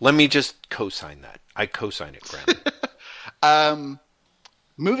yeah, let me just co-sign that. I co-sign it, Graham.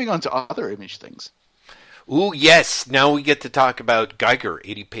 Moving on to other Image things. Ooh, yes. Now we get to talk about Geiger,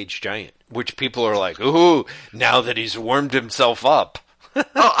 80-page giant, which people are like, ooh, now that he's warmed himself up.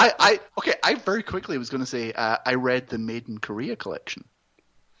 I very quickly was going to say I read the Made in Korea collection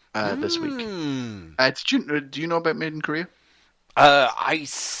this week. Do you know about Made in Korea? I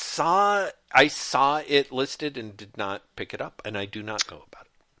saw it listed and did not pick it up, and I do not know about it.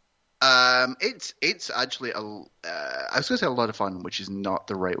 It's actually I was going to say a lot of fun, which is not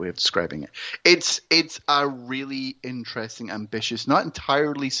the right way of describing it. It's a really interesting, ambitious, not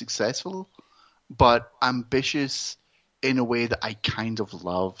entirely successful, but ambitious in a way that I kind of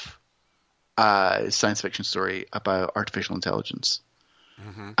love. Science fiction story about artificial intelligence.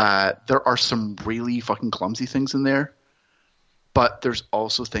 Mm-hmm. There are some really fucking clumsy things in there, but there's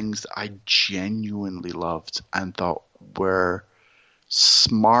also things that I genuinely loved and thought were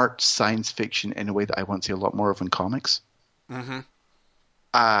smart science fiction in a way that I want to see a lot more of in comics. Mm-hmm.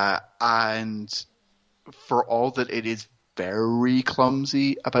 And for all that it is very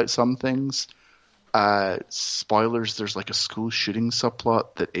clumsy about some things, spoilers, there's like a school shooting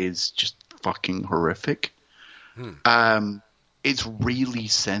subplot that is just fucking horrific. It's really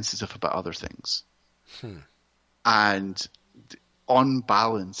sensitive about other things. And on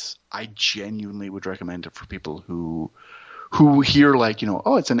balance, I genuinely would recommend it for people who hear like,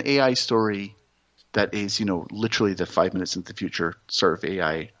 it's an AI story that is, literally the 5 minutes into the future sort of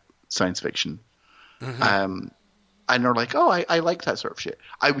AI science fiction. Mm-hmm. And they're like, I like that sort of shit.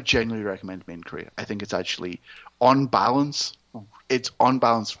 I would genuinely recommend Made in Korea. I think it's actually on balance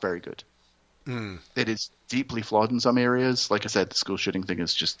very good. It is deeply flawed in some areas. Like I said, the school shooting thing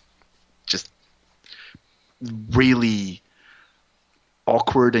is just really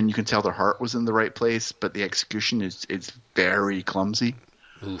awkward, and you can tell their heart was in the right place, but the execution is very clumsy.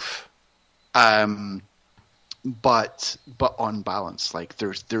 Oof. But on balance, like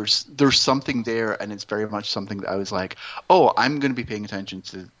there's something there, and it's very much something that I was like, oh, I'm going to be paying attention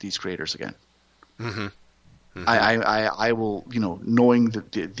to these creators again. Mm-hmm. Mm-hmm. I will, knowing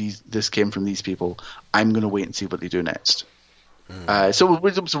that this came from these people, I'm going to wait and see what they do next. So it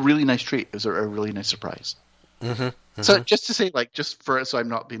was a really nice treat. It was a really nice surprise. Mm-hmm. Mm-hmm. So just to say, like, so I'm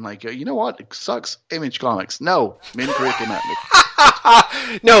not being like, you know what, it sucks, Image Comics. No, main career came at me.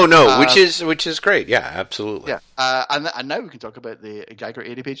 No, which is great. Yeah, absolutely. Yeah, and now we can talk about the Geiger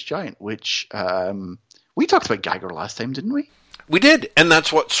 80-page giant, which we talked about Geiger last time, didn't we? We did, and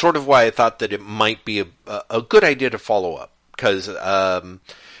that's why I thought that it might be a good idea to follow up, because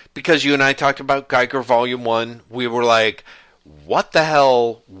you and I talked about Geiger Volume 1. We were like, what the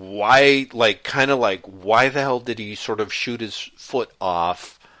hell? Why? Why the hell did he sort of shoot his foot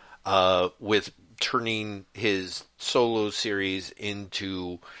off with turning his solo series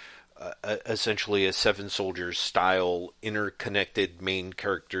into essentially a Seven Soldiers style interconnected main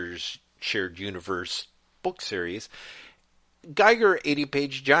characters shared universe book series? Geiger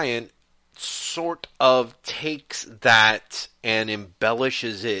 80-page giant sort of takes that and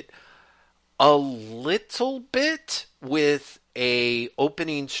embellishes it a little bit with a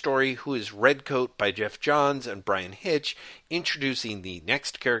opening story who is Redcoat by Jeff Johns and Brian Hitch, introducing the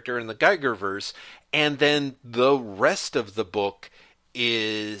next character in the Geigerverse, and then the rest of the book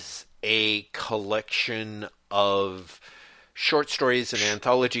is a collection of short stories and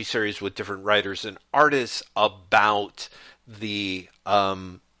anthology series with different writers and artists about the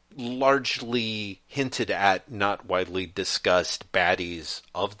largely hinted at, not widely discussed baddies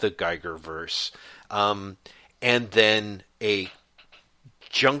of the Geigerverse, and then a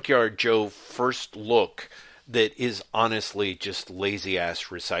Junkyard Joe first look that is honestly just lazy ass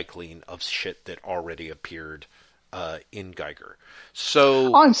recycling of shit that already appeared in Geiger.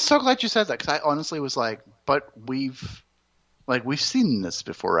 So I'm so glad you said that, because I honestly was like, but we've seen this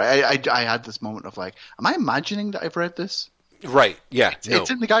before. I had this moment of like, am I imagining that I've read this? Right, yeah.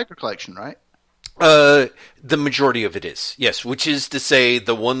 It's in the Geiger collection, right? The majority of it is, yes. Which is to say,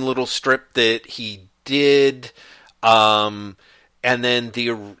 the one little strip that he did, and then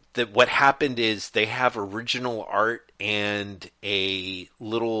what happened is they have original art and a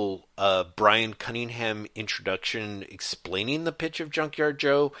little Brian Cunningham introduction explaining the pitch of Junkyard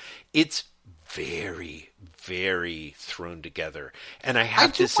Joe. It's very, very thrown together, and I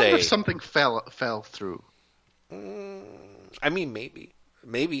have to say, wonder if something fell through. I mean, maybe.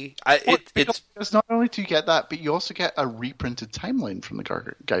 It's not only do you get that, but you also get a reprinted timeline from the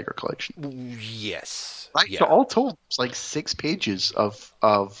Geiger collection. Yes. Right. Yeah. So all told, it's like 6 pages of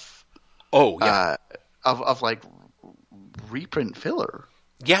like reprint filler.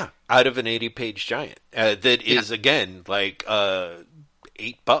 Yeah, out of an 80-page giant that is again like $8.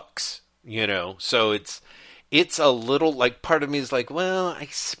 So it's a little like, part of me is like, well, I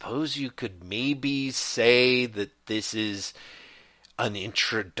suppose you could maybe say that this is an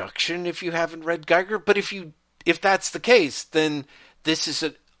introduction if you haven't read Geiger, but if that's the case, then this is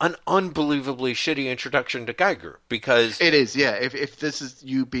an unbelievably shitty introduction to Geiger, because it is. Yeah, if this is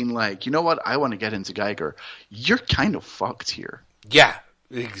you being like, you know what, I want to get into Geiger, you're kind of fucked here. Yeah,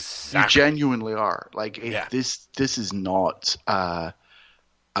 exactly. You genuinely are. Like, this is not a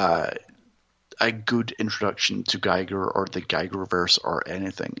good introduction to Geiger or the Geigerverse or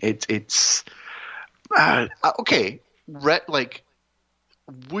anything. It's okay.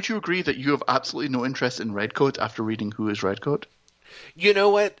 Would you agree that you have absolutely no interest in Redcoat after reading Who is Redcoat? You know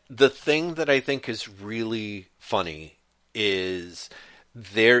what? The thing that I think is really funny is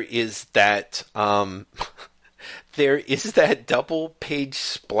there is that double page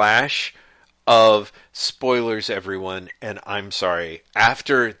splash of spoilers, everyone, and I'm sorry,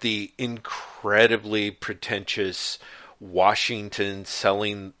 after the incredibly pretentious Washington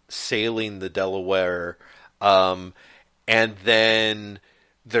sailing the Delaware, and then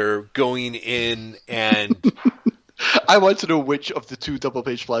they're going in and I want to know which of the 2 double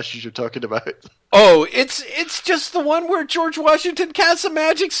page flashes you're talking about. Oh, it's just the one where George Washington casts a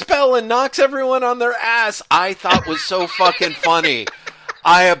magic spell and knocks everyone on their ass. I thought was so fucking funny.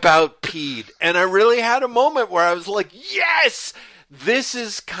 I about peed. And I really had a moment where I was like, yes! This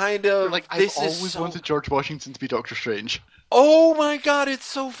is kind of like, I've always wanted George Washington to be Doctor Strange. Oh my god, it's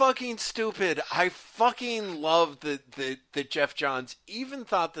so fucking stupid. I fucking love that Jeff Johns even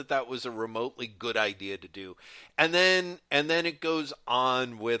thought that was a remotely good idea to do. And then it goes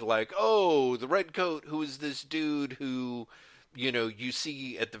on with like, oh, the Redcoat, who is this dude who you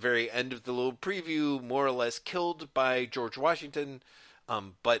see at the very end of the little preview, more or less killed by George Washington,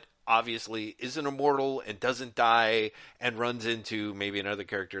 but obviously isn't immortal and doesn't die and runs into maybe another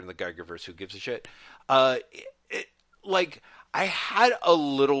character in the Geigerverse who gives a shit. Like, I had a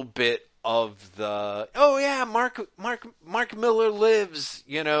little bit of the, oh yeah, Mark Miller lives,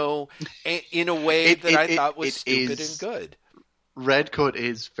 in a way that I thought was stupid and good. Redcoat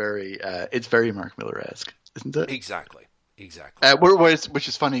is very, it's very Mark Miller-esque, isn't it? Exactly. Which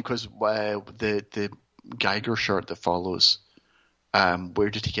is funny because the Geiger shirt that follows, where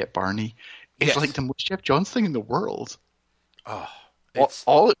did he get Barney? It's like the most Jeff Johns thing in the world. Oh,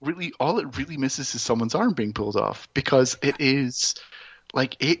 all it really misses is someone's arm being pulled off, because it is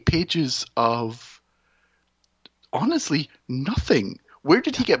like 8 pages of honestly nothing. Where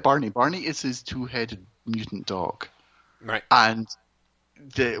did he get Barney? Barney is his 2-headed mutant dog, right? And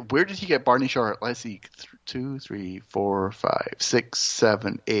where did he get Barney shirt? Let's see, 2, 3, 4, 5, 6,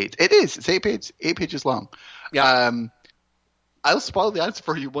 7, 8. It's 8 pages long. Yeah. I'll spoil the answer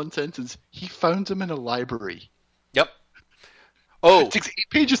for you. One sentence. He found him in a library. Yep. Oh, it takes 8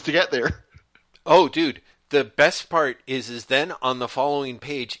 pages to get there. Oh, dude. The best part is then on the following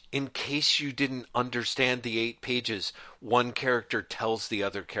page, in case you didn't understand the 8 pages, one character tells the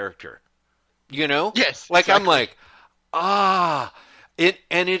other character. Yes. Like, exactly. I'm like, it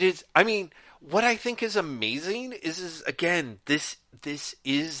is, I mean, what I think is amazing is again, this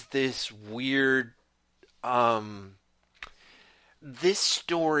is this weird, this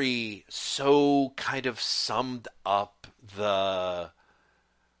story so kind of summed up the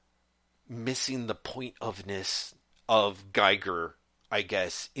missing the point ofness of Geiger, I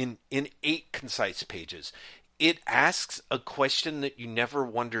guess, in 8 concise pages. It asks a question that you never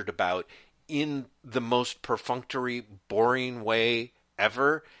wondered about in the most perfunctory, boring way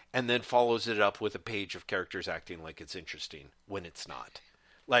ever, and then follows it up with a page of characters acting like it's interesting when it's not.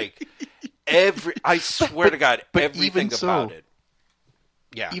 Like, I swear to God, everything about it.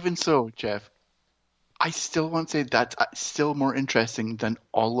 Yeah. Even so, Jeff, I still want to say that's still more interesting than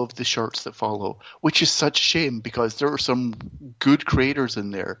all of the shorts that follow, which is such a shame because there are some good creators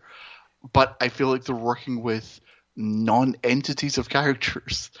in there, but I feel like they're working with non-entities of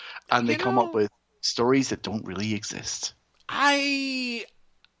characters, and they come up with stories that don't really exist. I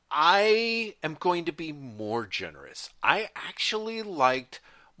am going to be more generous. I actually liked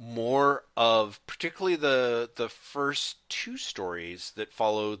more of particularly the first 2 stories that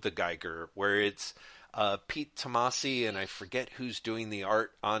follow the Geiger, where it's Pete Tomasi, and I forget who's doing the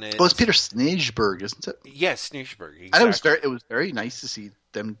art on it. Well, it's Peter Snejberg, isn't it? Yes, Snejberg. Exactly. And it was very nice to see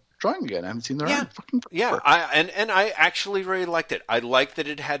them drawing again. I haven't seen their art fucking forever. Yeah, I actually really liked it. I liked that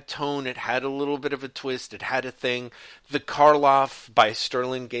it had tone, it had a little bit of a twist, it had a thing. The Karloff by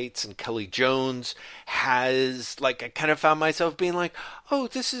Sterling Gates and Kelly Jones has, like, I kind of found myself being like, oh,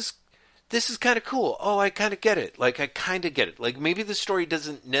 this is kind of cool. Oh, I kind of get it. Like, I kind of get it. Like, maybe the story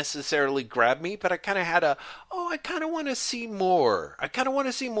doesn't necessarily grab me, but I kind of had I kind of want to see more. I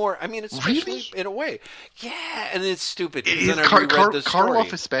mean, especially really? in a way. Yeah, and it's stupid.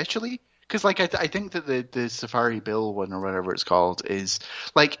 Karloff especially? Because, like, I think that the Safari Bill one or whatever it's called is,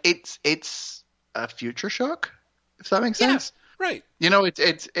 like, it's a Future Shock, if that makes sense. Right.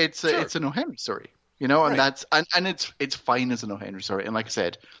 It's an O. Henry story. And right. that's and it's fine as an O. Henry story. And like I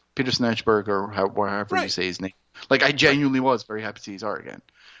said, Peter Snejberg or however you say his name. Like, I genuinely was very happy to see his art again.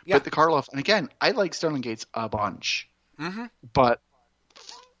 Yeah. But the Karloff, and again, I like Sterling Gates a bunch. Mm-hmm. But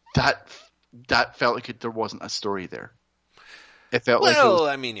that felt like there wasn't a story there. It felt like it was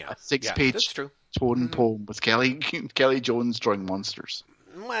I mean, a 6-page tone poem with Kelly Jones drawing monsters.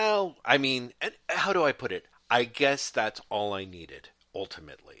 Well, I mean, how do I put it? I guess that's all I needed,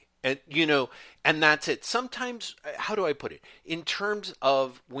 ultimately. And, and that's it. Sometimes, how do I put it? In terms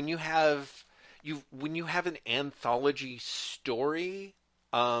of when you have an anthology story,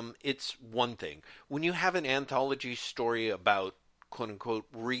 it's one thing. When you have an anthology story about, quote unquote,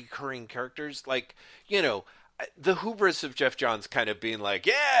 recurring characters, like, the hubris of Jeff Johns kind of being like,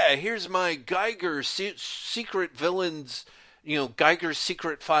 yeah, here's my Geiger secret villains, Geiger's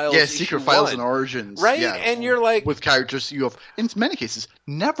Secret Files. Yeah, Secret Files and Origins. Right? Yeah, and you're like... with characters you have, in many cases,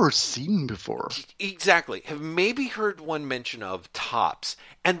 never seen before. Exactly. Have maybe heard one mention of tops.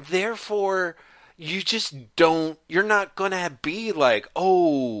 And therefore, you just don't... You're not going to be like,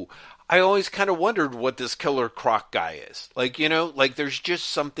 oh, I always kind of wondered what this Killer Croc guy is. Like, like there's just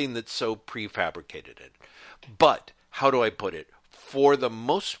something that's so prefabricated. But, how do I put it? For the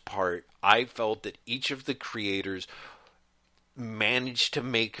most part, I felt that each of the creators managed to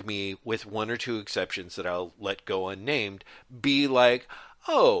make me, with 1 or 2 exceptions that I'll let go unnamed, be like,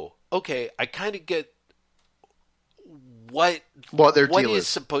 oh, okay, I kind of get what their deal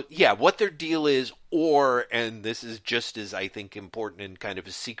is. What their deal is, or, and this is just as I think important and kind of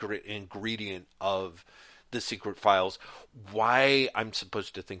a secret ingredient of the Secret Files, why I'm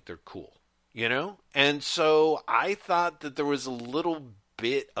supposed to think they're cool, you know? And so I thought that there was a little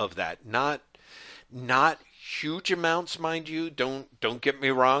bit of that, not huge amounts, mind you. Don't get me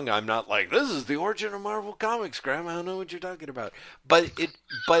wrong. I'm not like, this is the origin of Marvel Comics, Graham. I don't know what you're talking about. But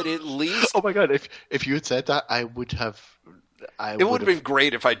at least, oh my god, if you had said that, it would have been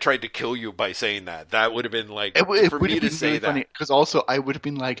great if I tried to kill you by saying that. That would have been like, for me to say that. Because also I would have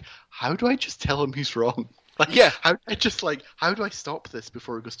been like, how do I just tell him he's wrong? Like, yeah. How do I stop this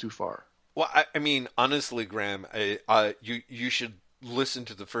before it goes too far? Well, I mean, honestly, Graham, you should listen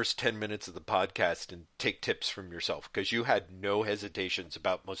to the first 10 minutes of the podcast and take tips from yourself, because you had no hesitations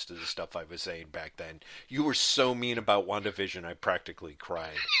about most of the stuff I was saying back then. You were so mean about WandaVision, I practically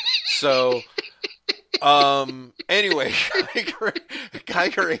cried. So, anyway,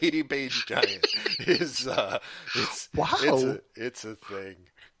 Geiger 80-page giant is, wow. It's a thing.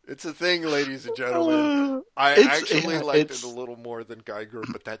 It's a thing, ladies and gentlemen. I actually liked it a little more than Geiger,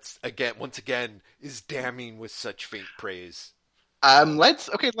 but that's, once again, is damning with such faint praise. Let's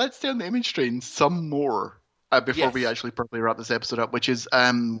stay on the image train some more before we actually properly wrap this episode up, which is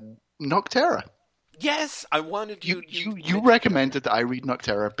Nocterra. Yes, I wanted you recommended that I read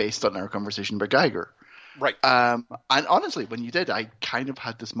Nocterra based on our conversation about Geiger. Right. And honestly, when you did, I kind of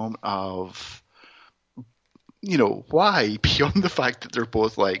had this moment of, why, beyond the fact that they're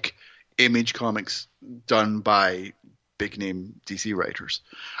both like Image comics done by big name DC writers.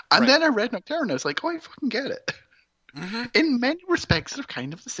 And then I read Nocterra and I was like, oh, I fucking get it. Mm-hmm. In many respects, they're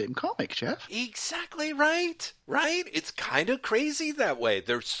kind of the same comic, Jeff. Exactly right. Right? It's kind of crazy that way.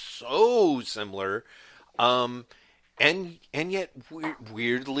 They're so similar. And yet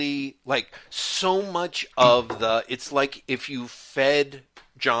weirdly, like, so much of it's like if you fed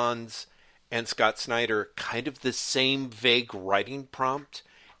Johns and Scott Snyder kind of the same vague writing prompt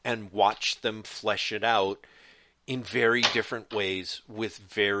and watched them flesh it out in very different ways with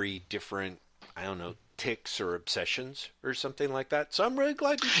very different, I don't know, tics or obsessions or something like that. So I'm really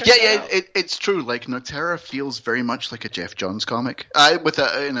glad you checked that out. It's true. Like, Nocterra feels very much like a Jeff Johns comic,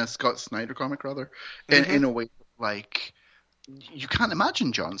 in a Scott Snyder comic rather, in a way like you can't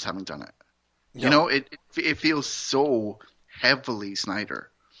imagine Johns having done it. No. It feels so heavily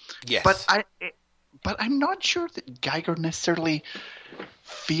Snyder. Yes, but I'm not sure that Geiger necessarily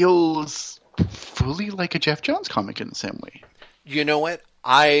feels fully like a Jeff Johns comic in the same way. You know what?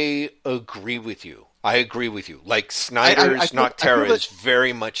 I agree with you. Like, Snyder's Nocterra is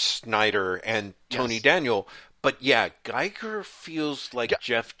very much Snyder and Tony Daniel, but yeah, Geiger feels like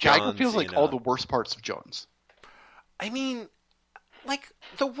Jeff Johns. Geiger feels like all the worst parts of Johns. I mean, like,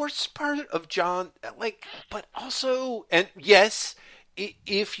 the worst part of John, like, but also, and yes,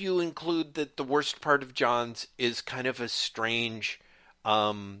 if you include that the worst part of Johns is kind of a strange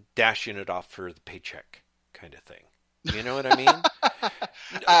dashing it off for the paycheck kind of thing. You know what I mean?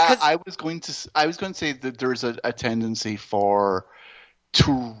 I was going to say that there's a tendency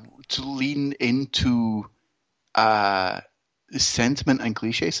to lean into sentiment and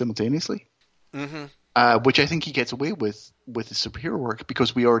cliche simultaneously, which I think he gets away with his superhero work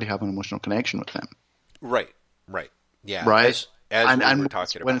because we already have an emotional connection with them. Right. Yeah. Right. As and we're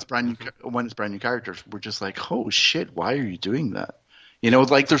talking when about. When it's brand new characters, we're just like, oh shit, why are you doing that?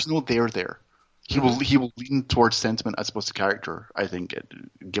 Like, there's no there. He will lean towards sentiment as opposed to character, I think,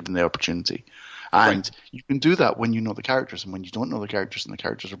 given the opportunity. And you can do that when you know the characters, and when you don't know the characters and the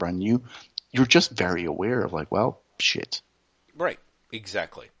characters are brand new, you're just very aware of, like, well, shit. Right,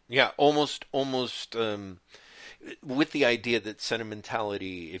 exactly. Yeah, almost with the idea that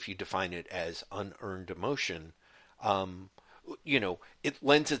sentimentality, if you define it as unearned emotion, it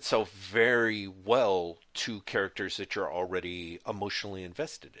lends itself very well to characters that you're already emotionally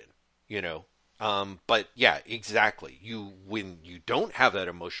invested in, But yeah, exactly. When you don't have that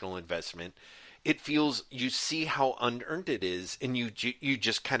emotional investment, it feels, you see how unearned it is, and you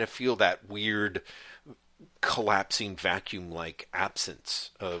just kind of feel that weird collapsing vacuum-like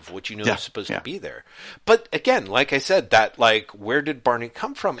absence of what is supposed to be there. But again, like I said, that, like, where did Barney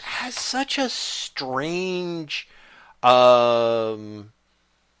come from has such a strange, I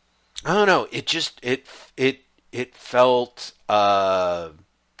don't know. It just it felt.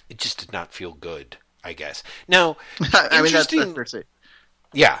 It just did not feel good, I guess. Now, I mean, that's per se.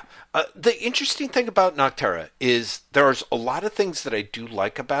 Yeah. The interesting thing about Nocterra is there's a lot of things that I do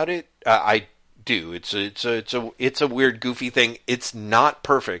like about it. I do. It's a weird, goofy thing. It's not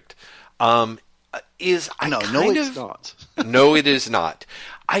perfect. It's not. No, it is not.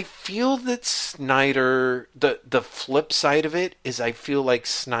 I feel that Snyder, the flip side of it is I feel like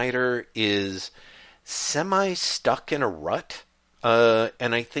Snyder is semi stuck in a rut.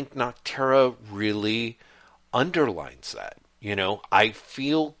 And I think Nocterra really underlines that. I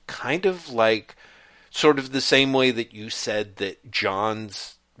feel kind of like sort of the same way that you said that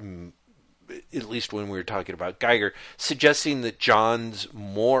John's, at least when we were talking about Geiger, suggesting that Johns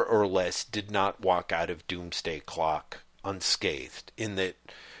more or less did not walk out of Doomsday Clock unscathed, in that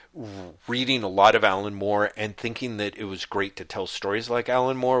reading a lot of Alan Moore and thinking that it was great to tell stories like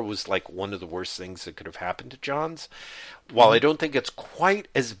Alan Moore was like one of the worst things that could have happened to Johns. While I don't think it's quite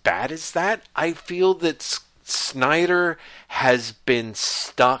as bad as that, I feel that Snyder has been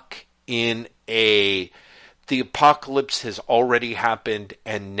stuck in the apocalypse has already happened,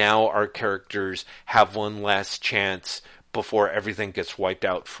 and now our characters have one last chance before everything gets wiped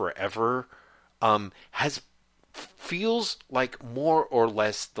out forever. Feels like more or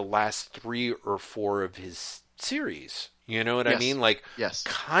less the last 3 or 4 of his series. You know what I mean? Like,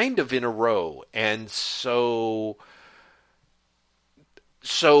 kind of in a row. And so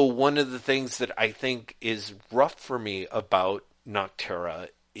one of the things that I think is rough for me about Nocterra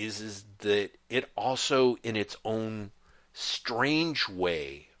is that it also, in its own strange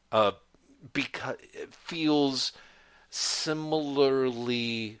way, because it feels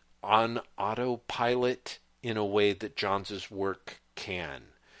similarly on autopilot in a way that Johns' work can.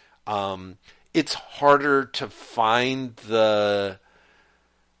 It's harder to find the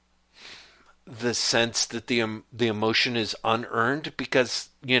sense that the emotion is unearned because,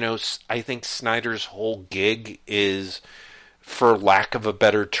 I think Snyder's whole gig is, for lack of a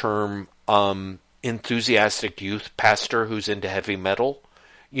better term, enthusiastic youth pastor who's into heavy metal.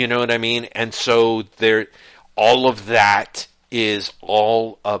 You know what I mean? And so all of that is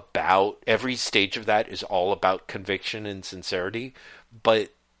all about, every stage of that is all about conviction and sincerity, but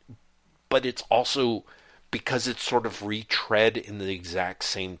it's also, because it's sort of retread in the exact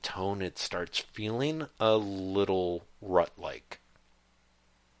same tone, it starts feeling a little rut-like.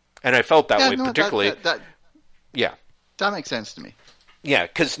 And I felt that way particularly. Yeah. That makes sense to me. Yeah,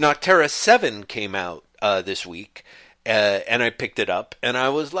 because Nocterra 7 came out this week, and I picked it up, and I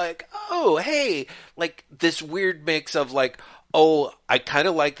was like, oh, hey, like this weird mix of like, oh, I kind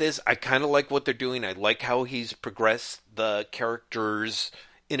of like this, I kind of like what they're doing, I like how he's progressed the characters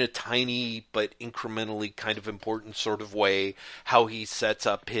in a tiny but incrementally kind of important sort of way, how he sets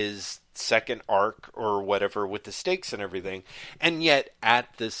up his second arc or whatever with the stakes and everything. And yet,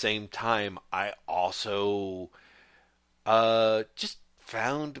 at the same time, I also just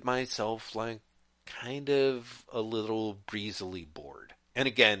found myself like kind of a little breezily bored. And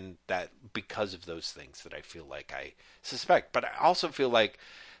again, that because of those things that I feel like I suspect. But I also feel like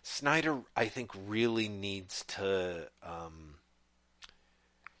Snyder, I think, really needs to...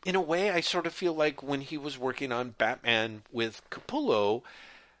 in a way, I sort of feel like when he was working on Batman with Capullo,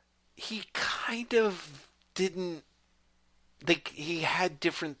 he kind of didn't... like, he had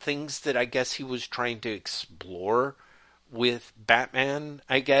different things that I guess he was trying to explore with Batman,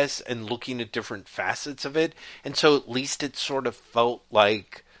 I guess, and looking at different facets of it. And so at least it sort of felt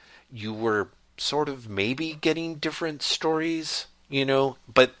like you were sort of maybe getting different stories,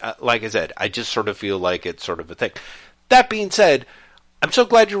 But like I said, I just sort of feel like it's sort of a thing. That being said, I'm so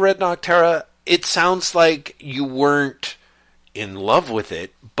glad you read Nocterra. It sounds like you weren't in love with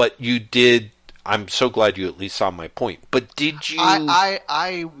it, but you did. I'm so glad you at least saw my point. But did you...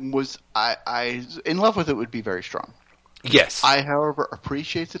 I was in love with it would be very strong. Yes. I, however,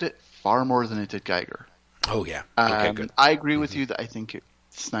 appreciated it far more than it did Geiger. Oh, yeah. Okay, good. I agree with you that I think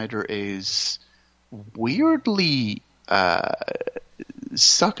Snyder is weirdly...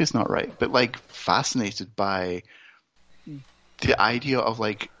 suck is not right, but like fascinated by the idea of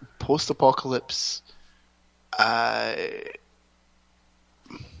like post-apocalypse as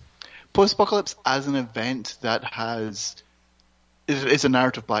an event that is a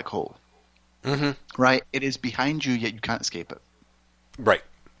narrative black hole. Mm-hmm. Right? It is behind you, yet you can't escape it. Right.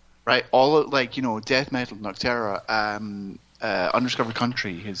 Right? All of, like, Death Metal, Nocterra, Undiscovered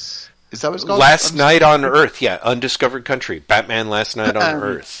Country, is that what it's called? Last Night on Earth, yeah. Undiscovered Country. Batman Last Night on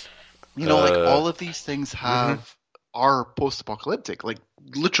Earth. Like, all of these things are post-apocalyptic, like,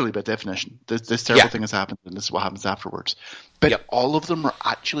 literally by definition. This terrible thing has happened, and this is what happens afterwards. But all of them are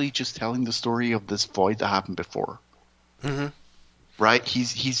actually just telling the story of this void that happened before. Mm-hmm. Right?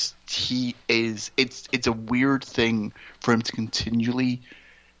 It's a weird thing for him to continually,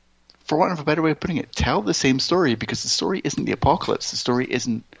 for want of a better way of putting it, tell the same story, because the story isn't the apocalypse. The story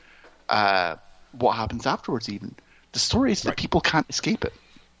isn't what happens afterwards even. The story is that people can't escape it.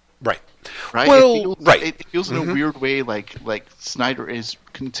 Right. Right? Well, It feels in a weird way like Snyder is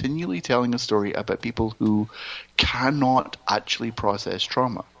continually telling a story about people who cannot actually process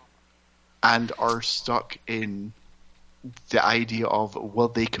trauma and are stuck in the idea of, well,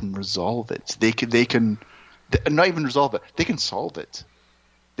 they can resolve it. They can not even resolve it. They can solve it.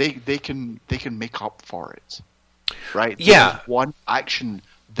 They can make up for it. Right? Yeah. There's one action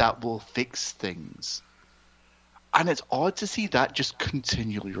that will fix things. And it's odd to see that just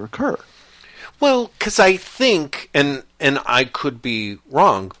continually recur. Well, because I think, and I could be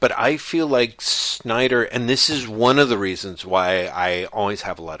wrong, but I feel like Snyder, and this is one of the reasons why I always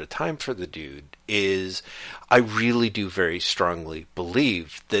have a lot of time for the dude, is I really do very strongly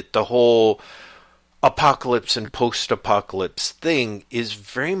believe that the whole apocalypse and post-apocalypse thing is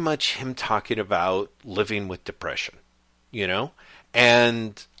very much him talking about living with depression, you know?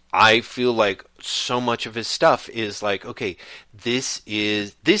 And I feel like so much of his stuff is like, okay, this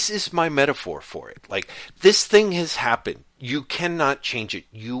is my metaphor for it. Like, this thing has happened. You cannot change it.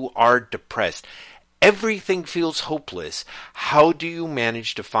 You are depressed. Everything feels hopeless. How do you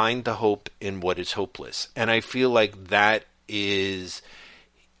manage to find the hope in what is hopeless? And I feel like that is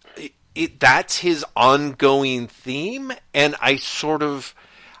that's his ongoing theme, and I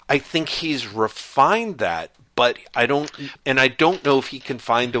think he's refined that. But I don't know if he can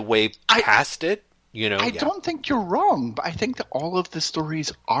find a way past it. You know, I don't think you're wrong, but I think that all of the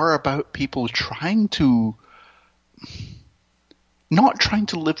stories are about people not trying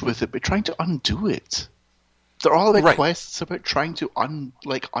to live with it, but trying to undo it. They're all about quests about trying to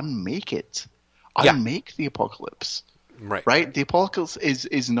unmake it, unmake the apocalypse. Right? The apocalypse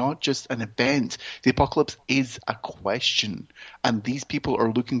is not just an event. The apocalypse is a question, and these people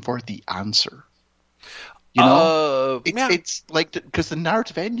are looking for the answer. You know, it's like because the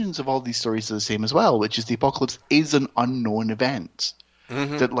narrative engines of all these stories are the same as well, which is the apocalypse is an unknown event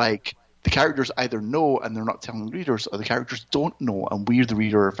that like the characters either know and they're not telling readers, or the characters don't know and we, the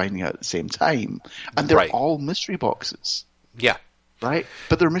reader, are finding out at the same time, and they're all mystery boxes. Yeah, right.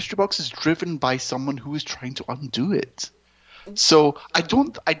 But they're mystery boxes driven by someone who is trying to undo it. So I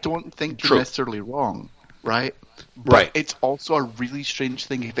don't think you're necessarily wrong, right? But it's also a really strange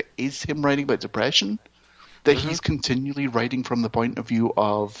thing if it is him writing about depression, that he's continually writing from the point of view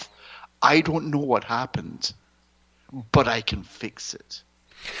of, I don't know what happened, but I can fix it.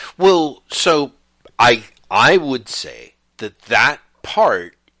 Well, so I would say that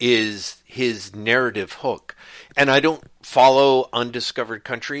part is his narrative hook. And I don't follow Undiscovered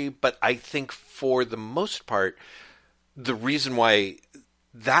Country, but I think for the most part, the reason why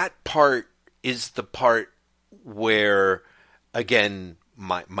that part is the part where, again,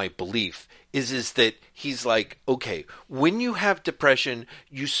 my belief is that he's like, okay, when you have depression,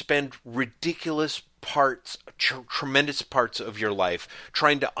 you spend ridiculous parts, tremendous parts of your life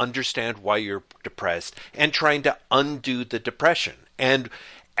trying to understand why you're depressed and trying to undo the depression. And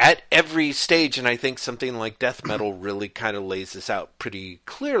at every stage, and I think something like death metal really kind of lays this out pretty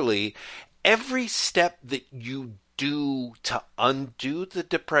clearly, every step that you do to undo the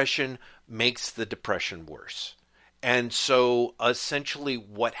depression makes the depression worse. And so essentially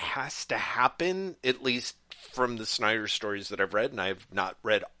what has to happen, at least from the Snyder stories that I've read, and I've not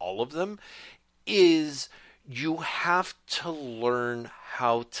read all of them, is you have to learn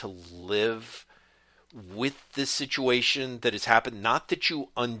how to live with the situation that has happened. Not that you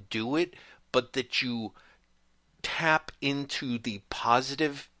undo it, but that you tap into the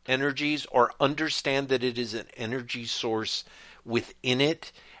positive energies or understand that it is an energy source within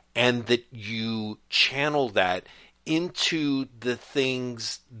it, and that you channel that into the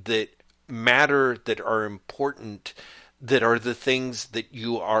things that matter, that are important, that are the things that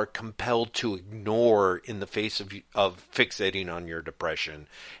you are compelled to ignore in the face of fixating on your depression,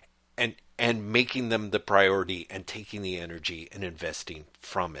 and making them the priority and taking the energy and investing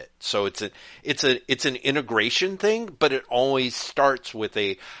from it. So it's an integration thing, but it always starts with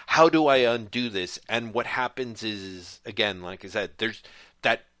a, how do I undo this? And what happens is, again, like I said,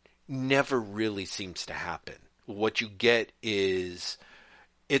 that never really seems to happen. What you get is,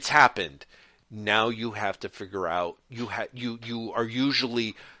 it's happened. Now you have to figure out, you are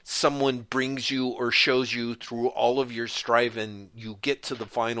usually, someone brings you or shows you through all of your striving, you get to the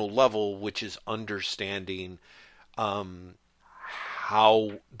final level, which is understanding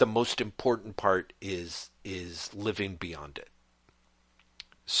how the most important part is living beyond it.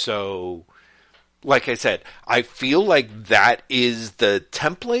 So, like I said, I feel like that is the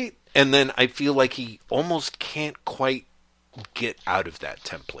template, and then I feel like he almost can't quite get out of that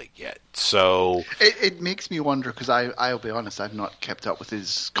template yet. So it makes me wonder, because I'll be honest, I've not kept up with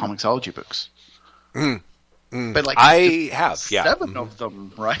his Comixology books. But like I have, yeah, 7 of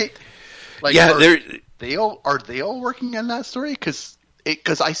them, right? Like, yeah. are they all working on that story? Because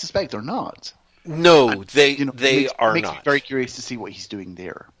I suspect they're not. No, And, they are makes me not. very curious to see what he's doing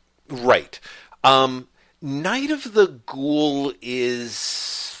there. Right. Night of the Ghoul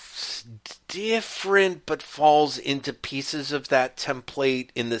is different, but falls into pieces of that template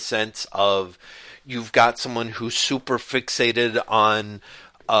in the sense of you've got someone who's super fixated on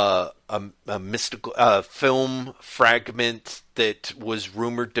a mystical film fragment that was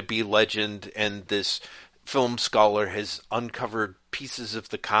rumored to be legend, and this film scholar has uncovered pieces of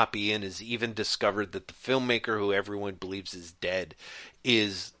the copy and has even discovered that the filmmaker, who everyone believes is dead,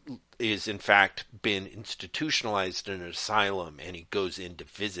 is in fact been institutionalized in an asylum, and he goes in to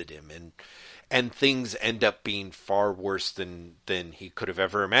visit him, and things end up being far worse than he could have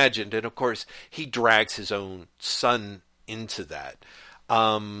ever imagined. And of course, he drags his own son into that.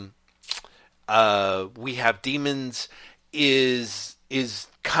 We Have Demons is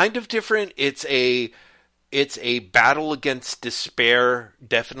kind of different. It's a battle against despair,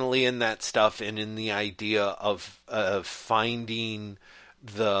 definitely in that stuff, and in the idea of finding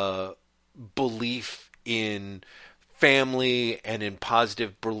the belief in family and in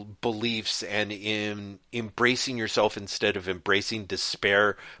positive beliefs and in embracing yourself instead of embracing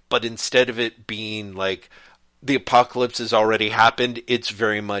despair. But instead of it being like the apocalypse has already happened, it's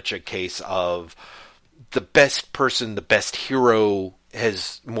very much a case of the best person, the best hero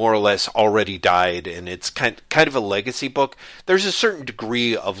has more or less already died, and it's kind of a legacy book. There's a certain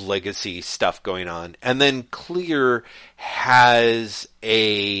degree of legacy stuff going on. And then Clear has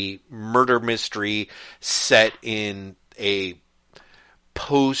a murder mystery set in a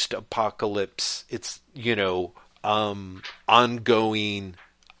post-apocalypse. It's, ongoing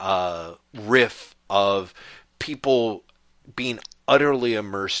riff of people being utterly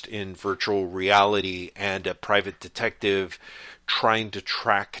immersed in virtual reality and a private detective trying to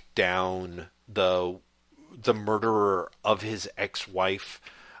track down the murderer of his ex-wife.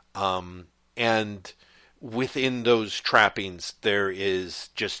 And within those trappings, there is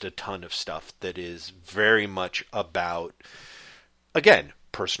just a ton of stuff that is very much about, again,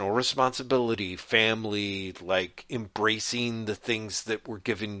 personal responsibility, family, like embracing the things that were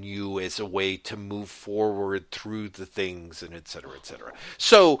given you as a way to move forward through the things, and et cetera, et cetera.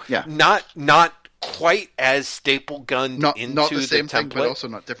 So Yeah. not quite as staple gunned into not the same template. thing, but also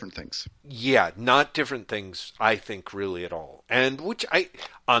not different things. Yeah, not different things, I think, really at all. And which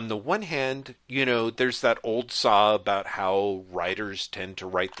on the one hand, there's that old saw about how writers tend to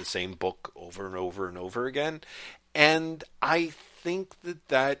write the same book over and over and over again. And I think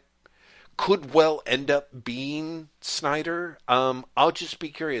that could well end up being Snyder. I'll just be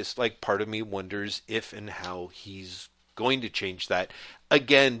curious. Like, part of me wonders if and how he's going to change that.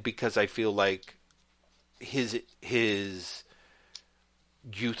 Again, because I feel like his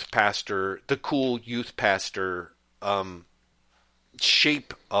youth pastor, the cool youth pastor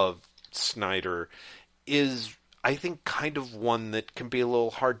shape of Snyder is, I think, kind of one that can be a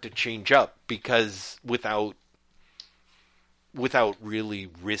little hard to change up, because without really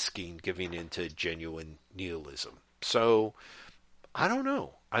risking giving into genuine nihilism. So, I don't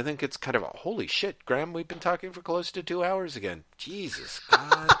know. I think it's kind of a, holy shit, Graham, we've been talking for close to 2 hours again. Jesus,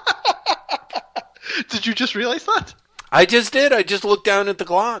 God. Did you just realize that? I just did. I just looked down at the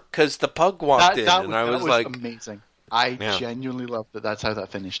clock because the pug walked in, and I was like, amazing. I genuinely love that that's how that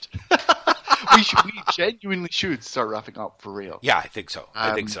finished. we genuinely should start wrapping up for real. Yeah, I think so.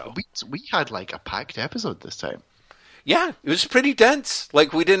 We had like a packed episode this time. Yeah, it was pretty dense.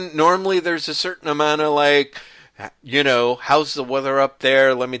 Like, we didn't normally, there's a certain amount of like, how's the weather up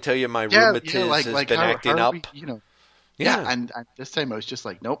there? Let me tell you, my rheumatism has been acting up. Yeah, and this time I was just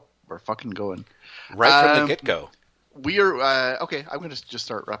like, nope, we're fucking going. Right from the get-go. We are, okay, I'm going to just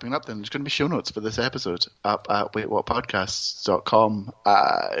start wrapping up then. There's going to be show notes for this episode up at waitwhatpodcasts.com,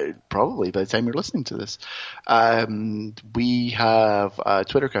 probably by the time you're listening to this. We have a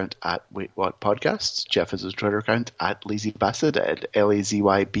Twitter account at waitwhatpodcasts. Jeff has a Twitter account at lazybastard, at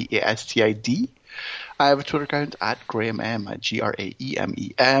LAZYBASTID. I have a Twitter account at Graham M, at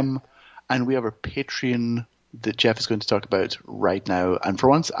GRAEMEM. And we have a Patreon that Jeff is going to talk about right now. And for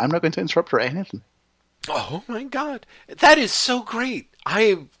once, I'm not going to interrupt or anything. Oh my God, that is so great!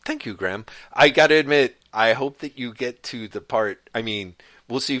 Thank you, Graham. I gotta admit, I hope that you get to the part. I mean,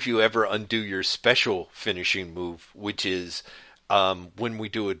 we'll see if you ever undo your special finishing move, which is when we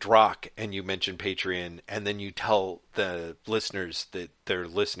do a Drock and you mention Patreon, and then you tell the listeners that they're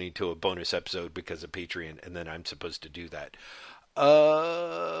listening to a bonus episode because of Patreon, and then I'm supposed to do that.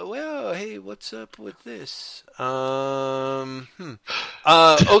 Well, hey, what's up with this?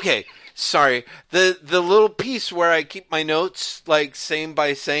 Okay. Sorry. The little piece where I keep my notes, like, same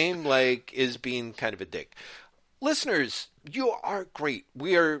by same, like, is being kind of a dick. Listeners, you are great.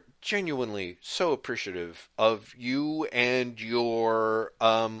 We are genuinely so appreciative of you and your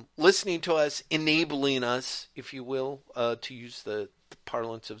listening to us, enabling us, if you will, to use the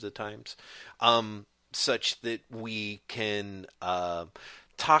parlance of the times, such that we can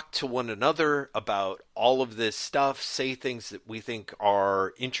talk to one another about all of this stuff, say things that we think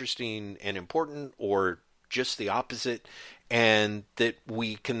are interesting and important, or just the opposite, and that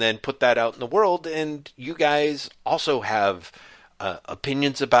we can then put that out in the world. And you guys also have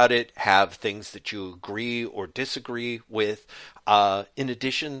opinions about it, have things that you agree or disagree with. In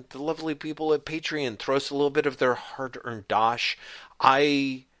addition, the lovely people at Patreon throw us a little bit of their hard-earned dosh.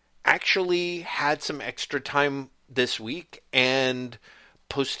 I actually had some extra time this week and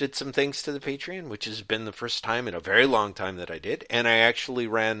posted some things to the Patreon, which has been the first time in a very long time that I did. And I actually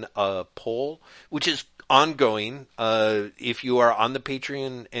ran a poll, which is ongoing. If you are on the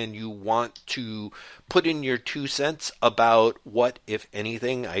Patreon and you want to put in your 2 cents about what, if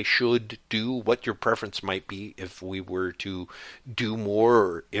anything, I should do, what your preference might be if we were to do more,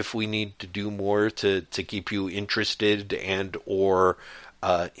 or if we need to do more to keep you interested and or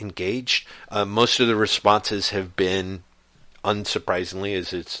engaged. Most of the responses have been, unsurprisingly,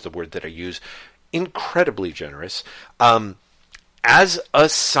 as it's the word that I use, incredibly generous. As a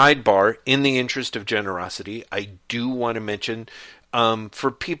sidebar, in the interest of generosity, I do want to mention,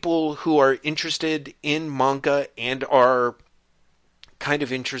 for people who are interested in manga and are kind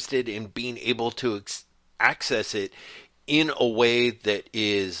of interested in being able to access it in a way that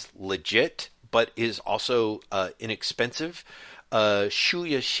is legit, but is also inexpensive,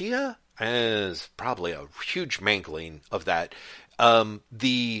 Shuya Shia is probably a huge mangling of that.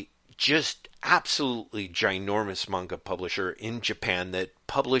 The just absolutely ginormous manga publisher in Japan that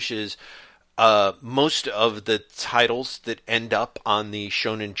publishes most of the titles that end up on the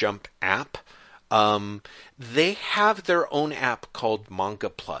Shonen Jump app. They have their own app called Manga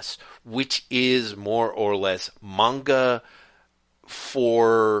Plus, which is more or less manga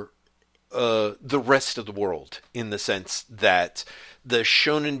for the rest of the world, in the sense that the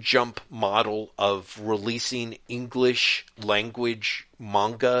Shonen Jump model of releasing English language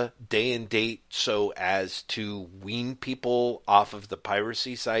manga day and date so as to wean people off of the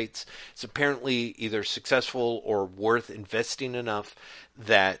piracy sites is apparently either successful or worth investing enough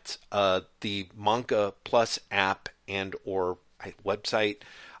that the Manga Plus app and or website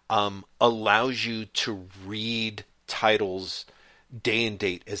allows you to read titles day and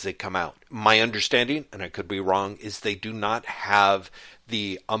date as they come out. My understanding, and I could be wrong, is they do not have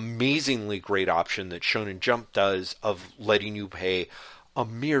the amazingly great option that Shonen Jump does of letting you pay a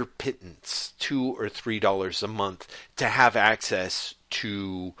mere pittance, $2 or $3 a month, to have access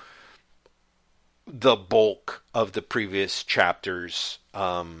to the bulk of the previous chapters,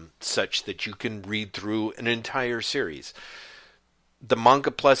 such that you can read through an entire series. The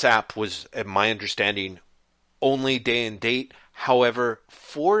Manga Plus app was, at my understanding, only day and date. However,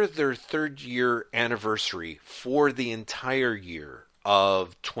 for their 3rd year anniversary, for the entire year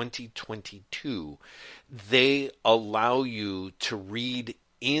of 2022, they allow you to read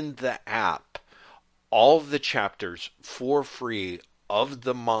in the app all of the chapters for free of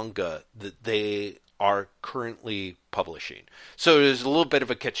the manga that they are currently publishing. So there's a little bit of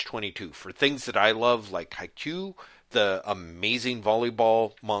a catch-22 for things that I love, like Haikyuu, the amazing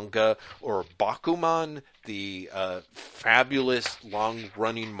volleyball manga, or Bakuman, the fabulous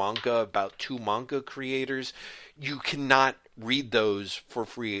long-running manga about 2 manga creators. You cannot read those for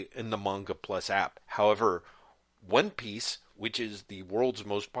free in the Manga Plus app. However, One Piece, which is the world's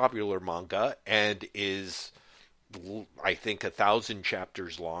most popular manga and is, I think, 1,000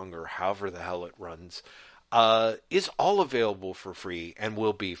 chapters long, or however the hell it runs, is all available for free and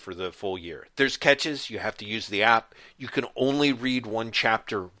will be for the full year. There's catches. You have to use the app. You can only read one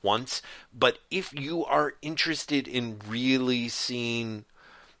chapter once. But if you are interested in really seeing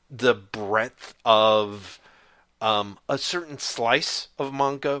the breadth of a certain slice of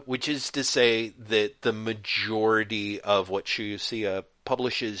manga, which is to say that the majority of what Shuya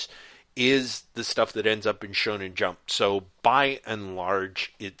publishes is the stuff that ends up in Shonen Jump. So by and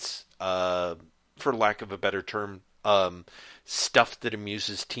large, it's for lack of a better term, stuff that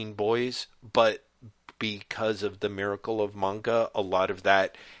amuses teen boys, but because of the miracle of manga, a lot of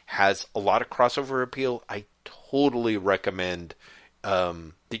that has a lot of crossover appeal. I totally recommend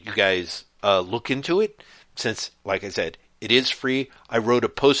that you guys look into it, since, like I said, It is free. I wrote a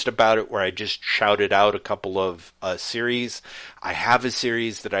post about it where I just shouted out a couple of series. I have a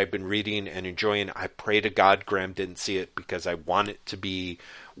series that I've been reading and enjoying. I pray to God Graham didn't see it because I want it to be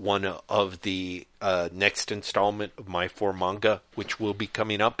one of the next installment of my 4 manga, which will be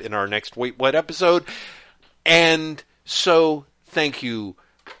coming up in our next Wait What episode. And so, thank you.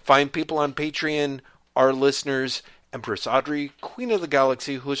 Find people on Patreon, our listeners, Empress Audrey, Queen of the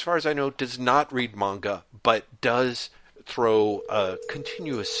Galaxy, who as far as I know does not read manga, but does throw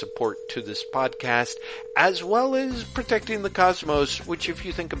continuous support to this podcast, as well as protecting the cosmos, which, if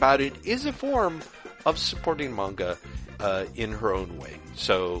you think about it, is a form of supporting manga in her own way.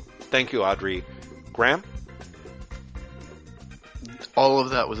 So, thank you, Audrey. Graham? All of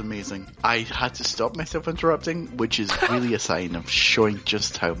that was amazing. I had to stop myself interrupting, which is really a sign of showing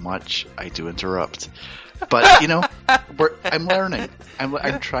just how much I do interrupt. But, you know, I'm learning.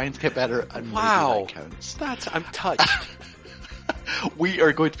 I'm trying to get better, and wow, maybe that counts. I'm touched. We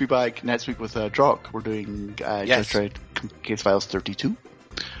are going to be back next week with Drock. We're doing Judge Dredd Case Files 32.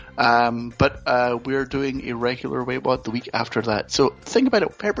 But we're doing a regular Wait What the week after that. So think about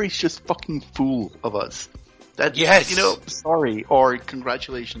it. February's just fucking full of us. That's, yes. You know, sorry or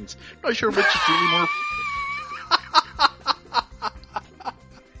congratulations. Not sure which is really more.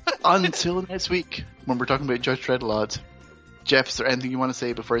 Until next week, when we're talking about Judge Dredd a lot. Jeff, is there anything you want to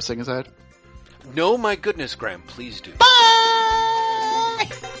say before I sing us out? No, my goodness, Graham, please do. Bye!